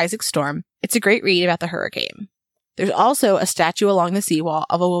book, Isaac Storm, it's a great read about the hurricane. There's also a statue along the seawall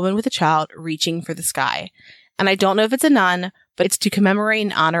of a woman with a child reaching for the sky. And I don't know if it's a nun, but it's to commemorate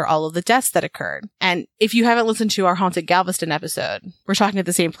and honor all of the deaths that occurred. And if you haven't listened to our Haunted Galveston episode, we're talking at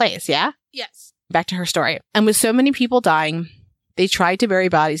the same place, yeah? Yes. Back to her story. And with so many people dying, they tried to bury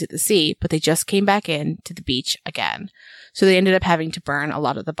bodies at the sea, but they just came back in to the beach again. So they ended up having to burn a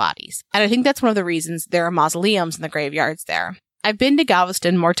lot of the bodies. And I think that's one of the reasons there are mausoleums in the graveyards there. I've been to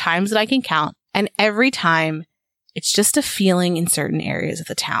Galveston more times than I can count, and every time it's just a feeling in certain areas of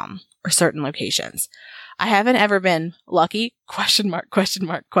the town or certain locations. I haven't ever been lucky,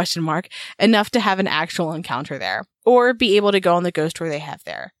 enough to have an actual encounter there or be able to go on the ghost tour they have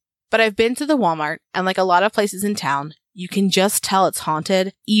there. But I've been to the Walmart, and like a lot of places in town, you can just tell it's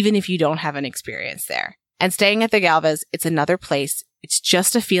haunted even if you don't have an experience there. And staying at the Galvez, it's another place. It's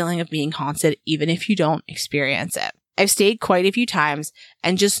just a feeling of being haunted even if you don't experience it. I've stayed quite a few times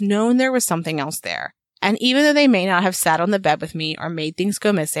and just known there was something else there. And even though they may not have sat on the bed with me or made things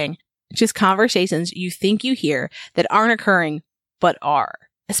go missing, just conversations you think you hear that aren't occurring, but are,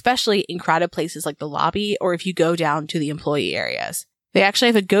 especially in crowded places like the lobby or if you go down to the employee areas. They actually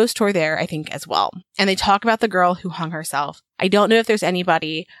have a ghost tour there, I think, as well. And they talk about the girl who hung herself. I don't know if there's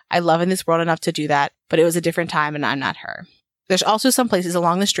anybody I love in this world enough to do that, but it was a different time and I'm not her. There's also some places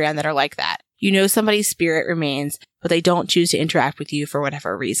along the Strand that are like that. You know somebody's spirit remains, but they don't choose to interact with you for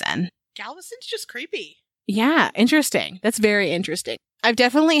whatever reason. Galveston's just creepy. Yeah, interesting. That's very interesting. I've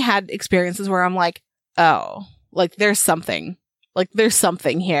definitely had experiences where I'm like, oh, like there's something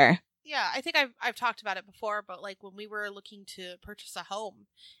here. Yeah, I think I've talked about it before, but like when we were looking to purchase a home,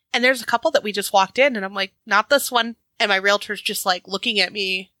 and there's a couple that we just walked in, and I'm like, not this one. And my realtor's just like looking at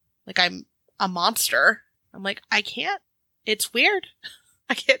me like I'm a monster. I'm like, I can't. It's weird.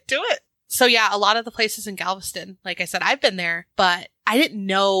 I can't do it. So yeah, a lot of the places in Galveston, like I said, I've been there, but I didn't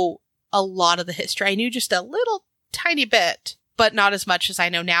know a lot of the history. I knew just a little tiny bit, but not as much as I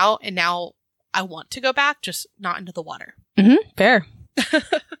know now. And now I want to go back, just not into the water. Fair.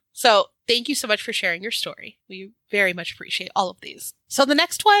 So thank you so much for sharing your story. We very much appreciate all of these. So the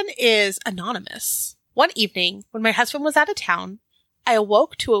next one is anonymous. One evening, when my husband was out of town, I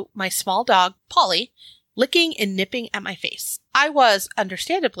awoke to my small dog, Polly, licking and nipping at my face. I was,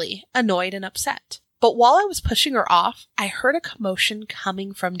 understandably, annoyed and upset. But while I was pushing her off, I heard a commotion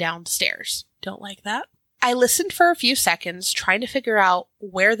coming from downstairs. Don't like that. I listened for a few seconds, trying to figure out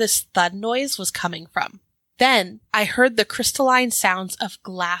where this thud noise was coming from. Then I heard the crystalline sounds of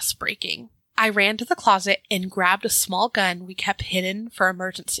glass breaking. I ran to the closet and grabbed a small gun we kept hidden for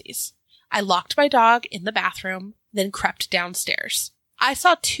emergencies. I locked my dog in the bathroom, then crept downstairs. I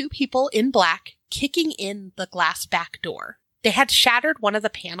saw two people in black kicking in the glass back door. They had shattered one of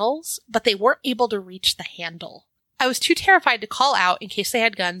the panels, but they weren't able to reach the handle. I was too terrified to call out in case they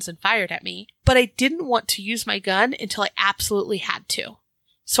had guns and fired at me, but I didn't want to use my gun until I absolutely had to.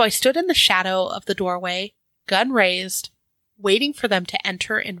 So I stood in the shadow of the doorway, gun raised, waiting for them to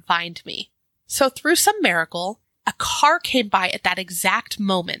enter and find me. So through some miracle, a car came by at that exact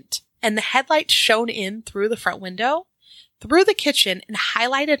moment, and the headlights shone in through the front window, through the kitchen, and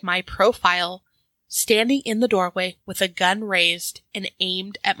highlighted my profile standing in the doorway with a gun raised and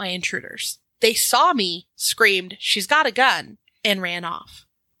aimed at my intruders. They saw me, screamed, "She's got a gun," and ran off.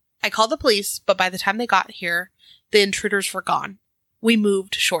 I called the police, but by the time they got here, the intruders were gone. We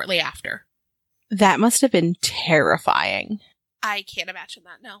moved shortly after. That must have been terrifying. I can't imagine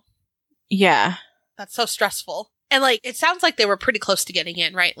that, no. Yeah. That's so stressful. And like, it sounds like they were pretty close to getting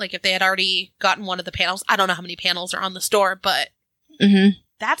in, right? Like if they had already gotten one of the panels. I don't know how many panels are on the store, but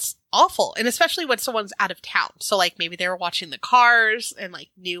that's awful. And especially when someone's out of town. So like maybe they were watching the cars and like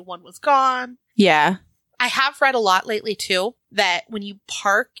knew one was gone. Yeah. I have read a lot lately too, that when you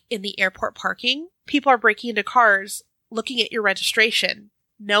park in the airport parking, people are breaking into cars, looking at your registration,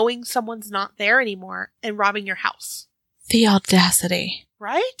 knowing someone's not there anymore, and robbing your house. The audacity.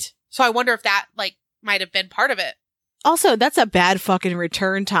 Right? So I wonder if that like might have been part of it. Also, that's a bad fucking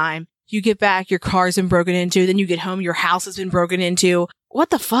return time. You get back, your car's been broken into, then you get home, your house has been broken into. What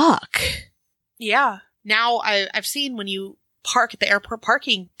the fuck? Yeah. Now I've seen when you park at the airport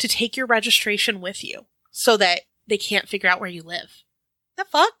parking to take your registration with you so that they can't figure out where you live. Is that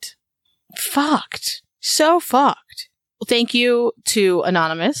fucked? Fucked. So fucked. Well, thank you to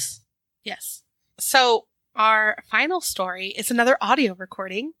Anonymous. Yes. So our final story is another audio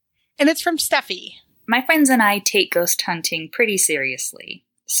recording, and it's from Steffi. My friends and I take ghost hunting pretty seriously.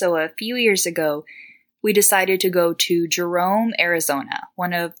 So a few years ago, we decided to go to Jerome, Arizona,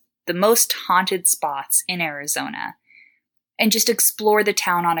 one of the most haunted spots in Arizona, and just explore the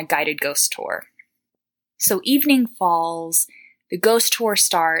town on a guided ghost tour. So evening falls, The ghost tour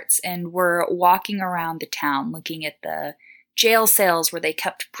starts, and we're walking around the town looking at the jail cells where they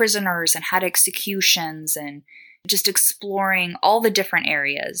kept prisoners and had executions, and just exploring all the different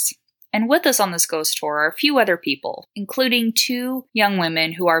areas. And with us on this ghost tour are a few other people, including 2 young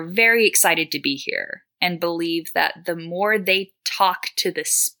women who are very excited to be here and believe that the more they talk to the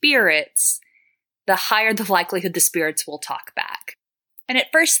spirits, the higher the likelihood the spirits will talk back. And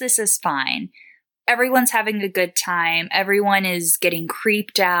at first this is fine. Everyone's having a good time. Everyone is getting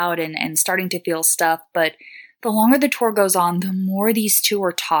creeped out and starting to feel stuff. But the longer the tour goes on, the more these 2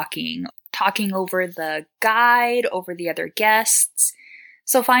 are talking over the guide, over the other guests.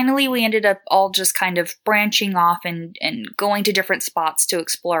 So finally, we ended up all just kind of branching off and going to different spots to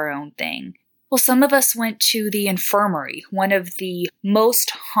explore our own thing. Well, some of us went to the infirmary, one of the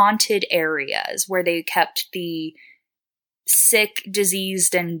most haunted areas where they kept the sick,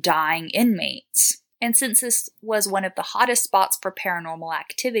 diseased, and dying inmates. And since this was one of the hottest spots for paranormal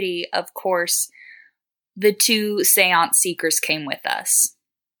activity, of course, the 2 seance seekers came with us.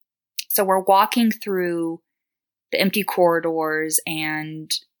 So we're walking through the empty corridors,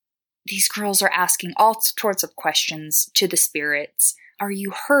 and these girls are asking all sorts of questions to the spirits. Are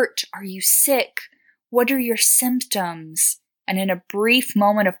you hurt? Are you sick? What are your symptoms? And in a brief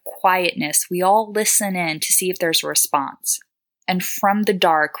moment of quietness, we all listen in to see if there's a response. And from the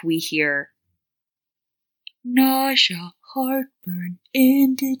dark, we hear nausea, heartburn,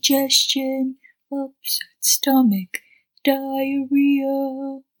 indigestion, upset stomach,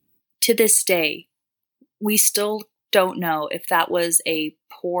 diarrhea. To this day, we still don't know if that was a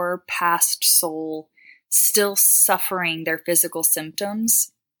poor past soul still suffering their physical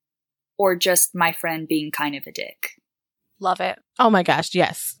symptoms or just my friend being kind of a dick. Love it. Oh my gosh,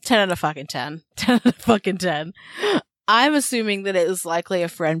 yes. 10 out of fucking 10. 10 out of fucking 10. I'm assuming that it was likely a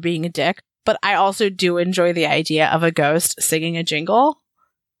friend being a dick, but I also do enjoy the idea of a ghost singing a jingle.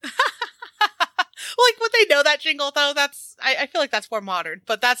 Like, would they know that jingle, though? I feel like that's more modern,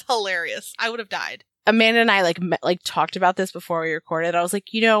 but that's hilarious. I would have died. Amanda and I talked about this before we recorded. I was like,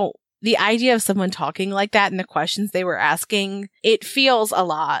 the idea of someone talking like that and the questions they were asking, it feels a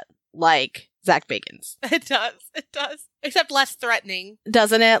lot like Zach Bagans. It does. Except less threatening.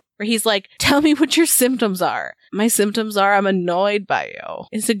 Doesn't it? Where he's like, tell me what your symptoms are. My symptoms are I'm annoyed by you.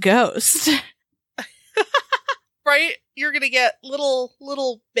 It's a ghost. Right? You're going to get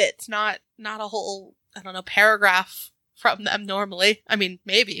little bits, not a whole, I don't know, paragraph from them normally. I mean,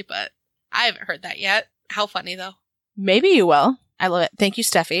 maybe, but I haven't heard that yet. How funny, though. Maybe you will. I love it. Thank you,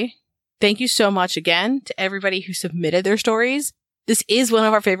 Steffi. Thank you so much again to everybody who submitted their stories. This is one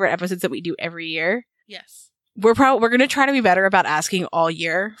of our favorite episodes that we do every year. Yes. We're going to try to be better about asking all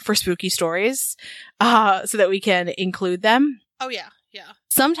year for spooky stories, so that we can include them. Oh, yeah. Yeah.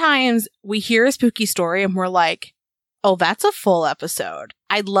 Sometimes we hear a spooky story and we're like, oh, that's a full episode.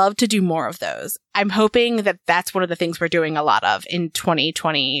 I'd love to do more of those. I'm hoping that that's one of the things we're doing a lot of in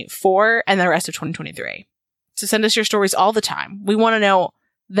 2024 and the rest of 2023. So send us your stories all the time. We want to know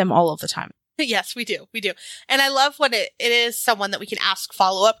them all of the time. Yes, we do. We do. And I love when it is someone that we can ask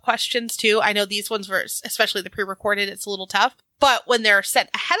follow-up questions to. I know these ones were, especially the pre-recorded, it's a little tough. But when they're sent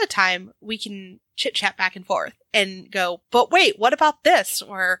ahead of time, we can chit-chat back and forth and go, but wait, what about this?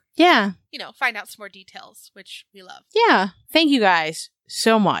 Or, yeah, find out some more details, which we love. Yeah. Thank you guys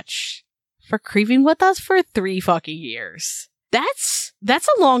so much for creeping with us for 3 fucking years. That's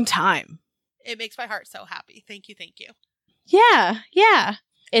a long time. It makes my heart so happy. Thank you. Thank you. Yeah.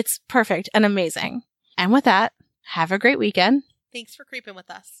 It's perfect and amazing. And with that, have a great weekend. Thanks for creeping with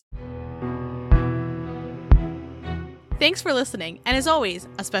us. Thanks for listening. And as always,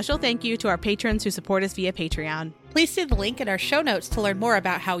 a special thank you to our patrons who support us via Patreon. Please see the link in our show notes to learn more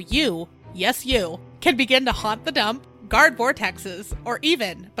about how you, yes you, can begin to haunt the dump, guard vortexes, or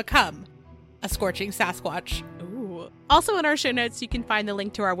even become a scorching Sasquatch. Ooh. Also in our show notes, you can find the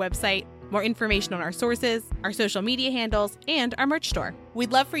link to our website, more information on our sources, our social media handles, and our merch store.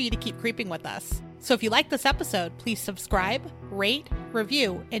 We'd love for you to keep creeping with us. So if you like this episode, please subscribe, rate,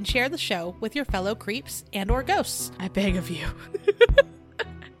 review, and share the show with your fellow creeps and or ghosts. I beg of you.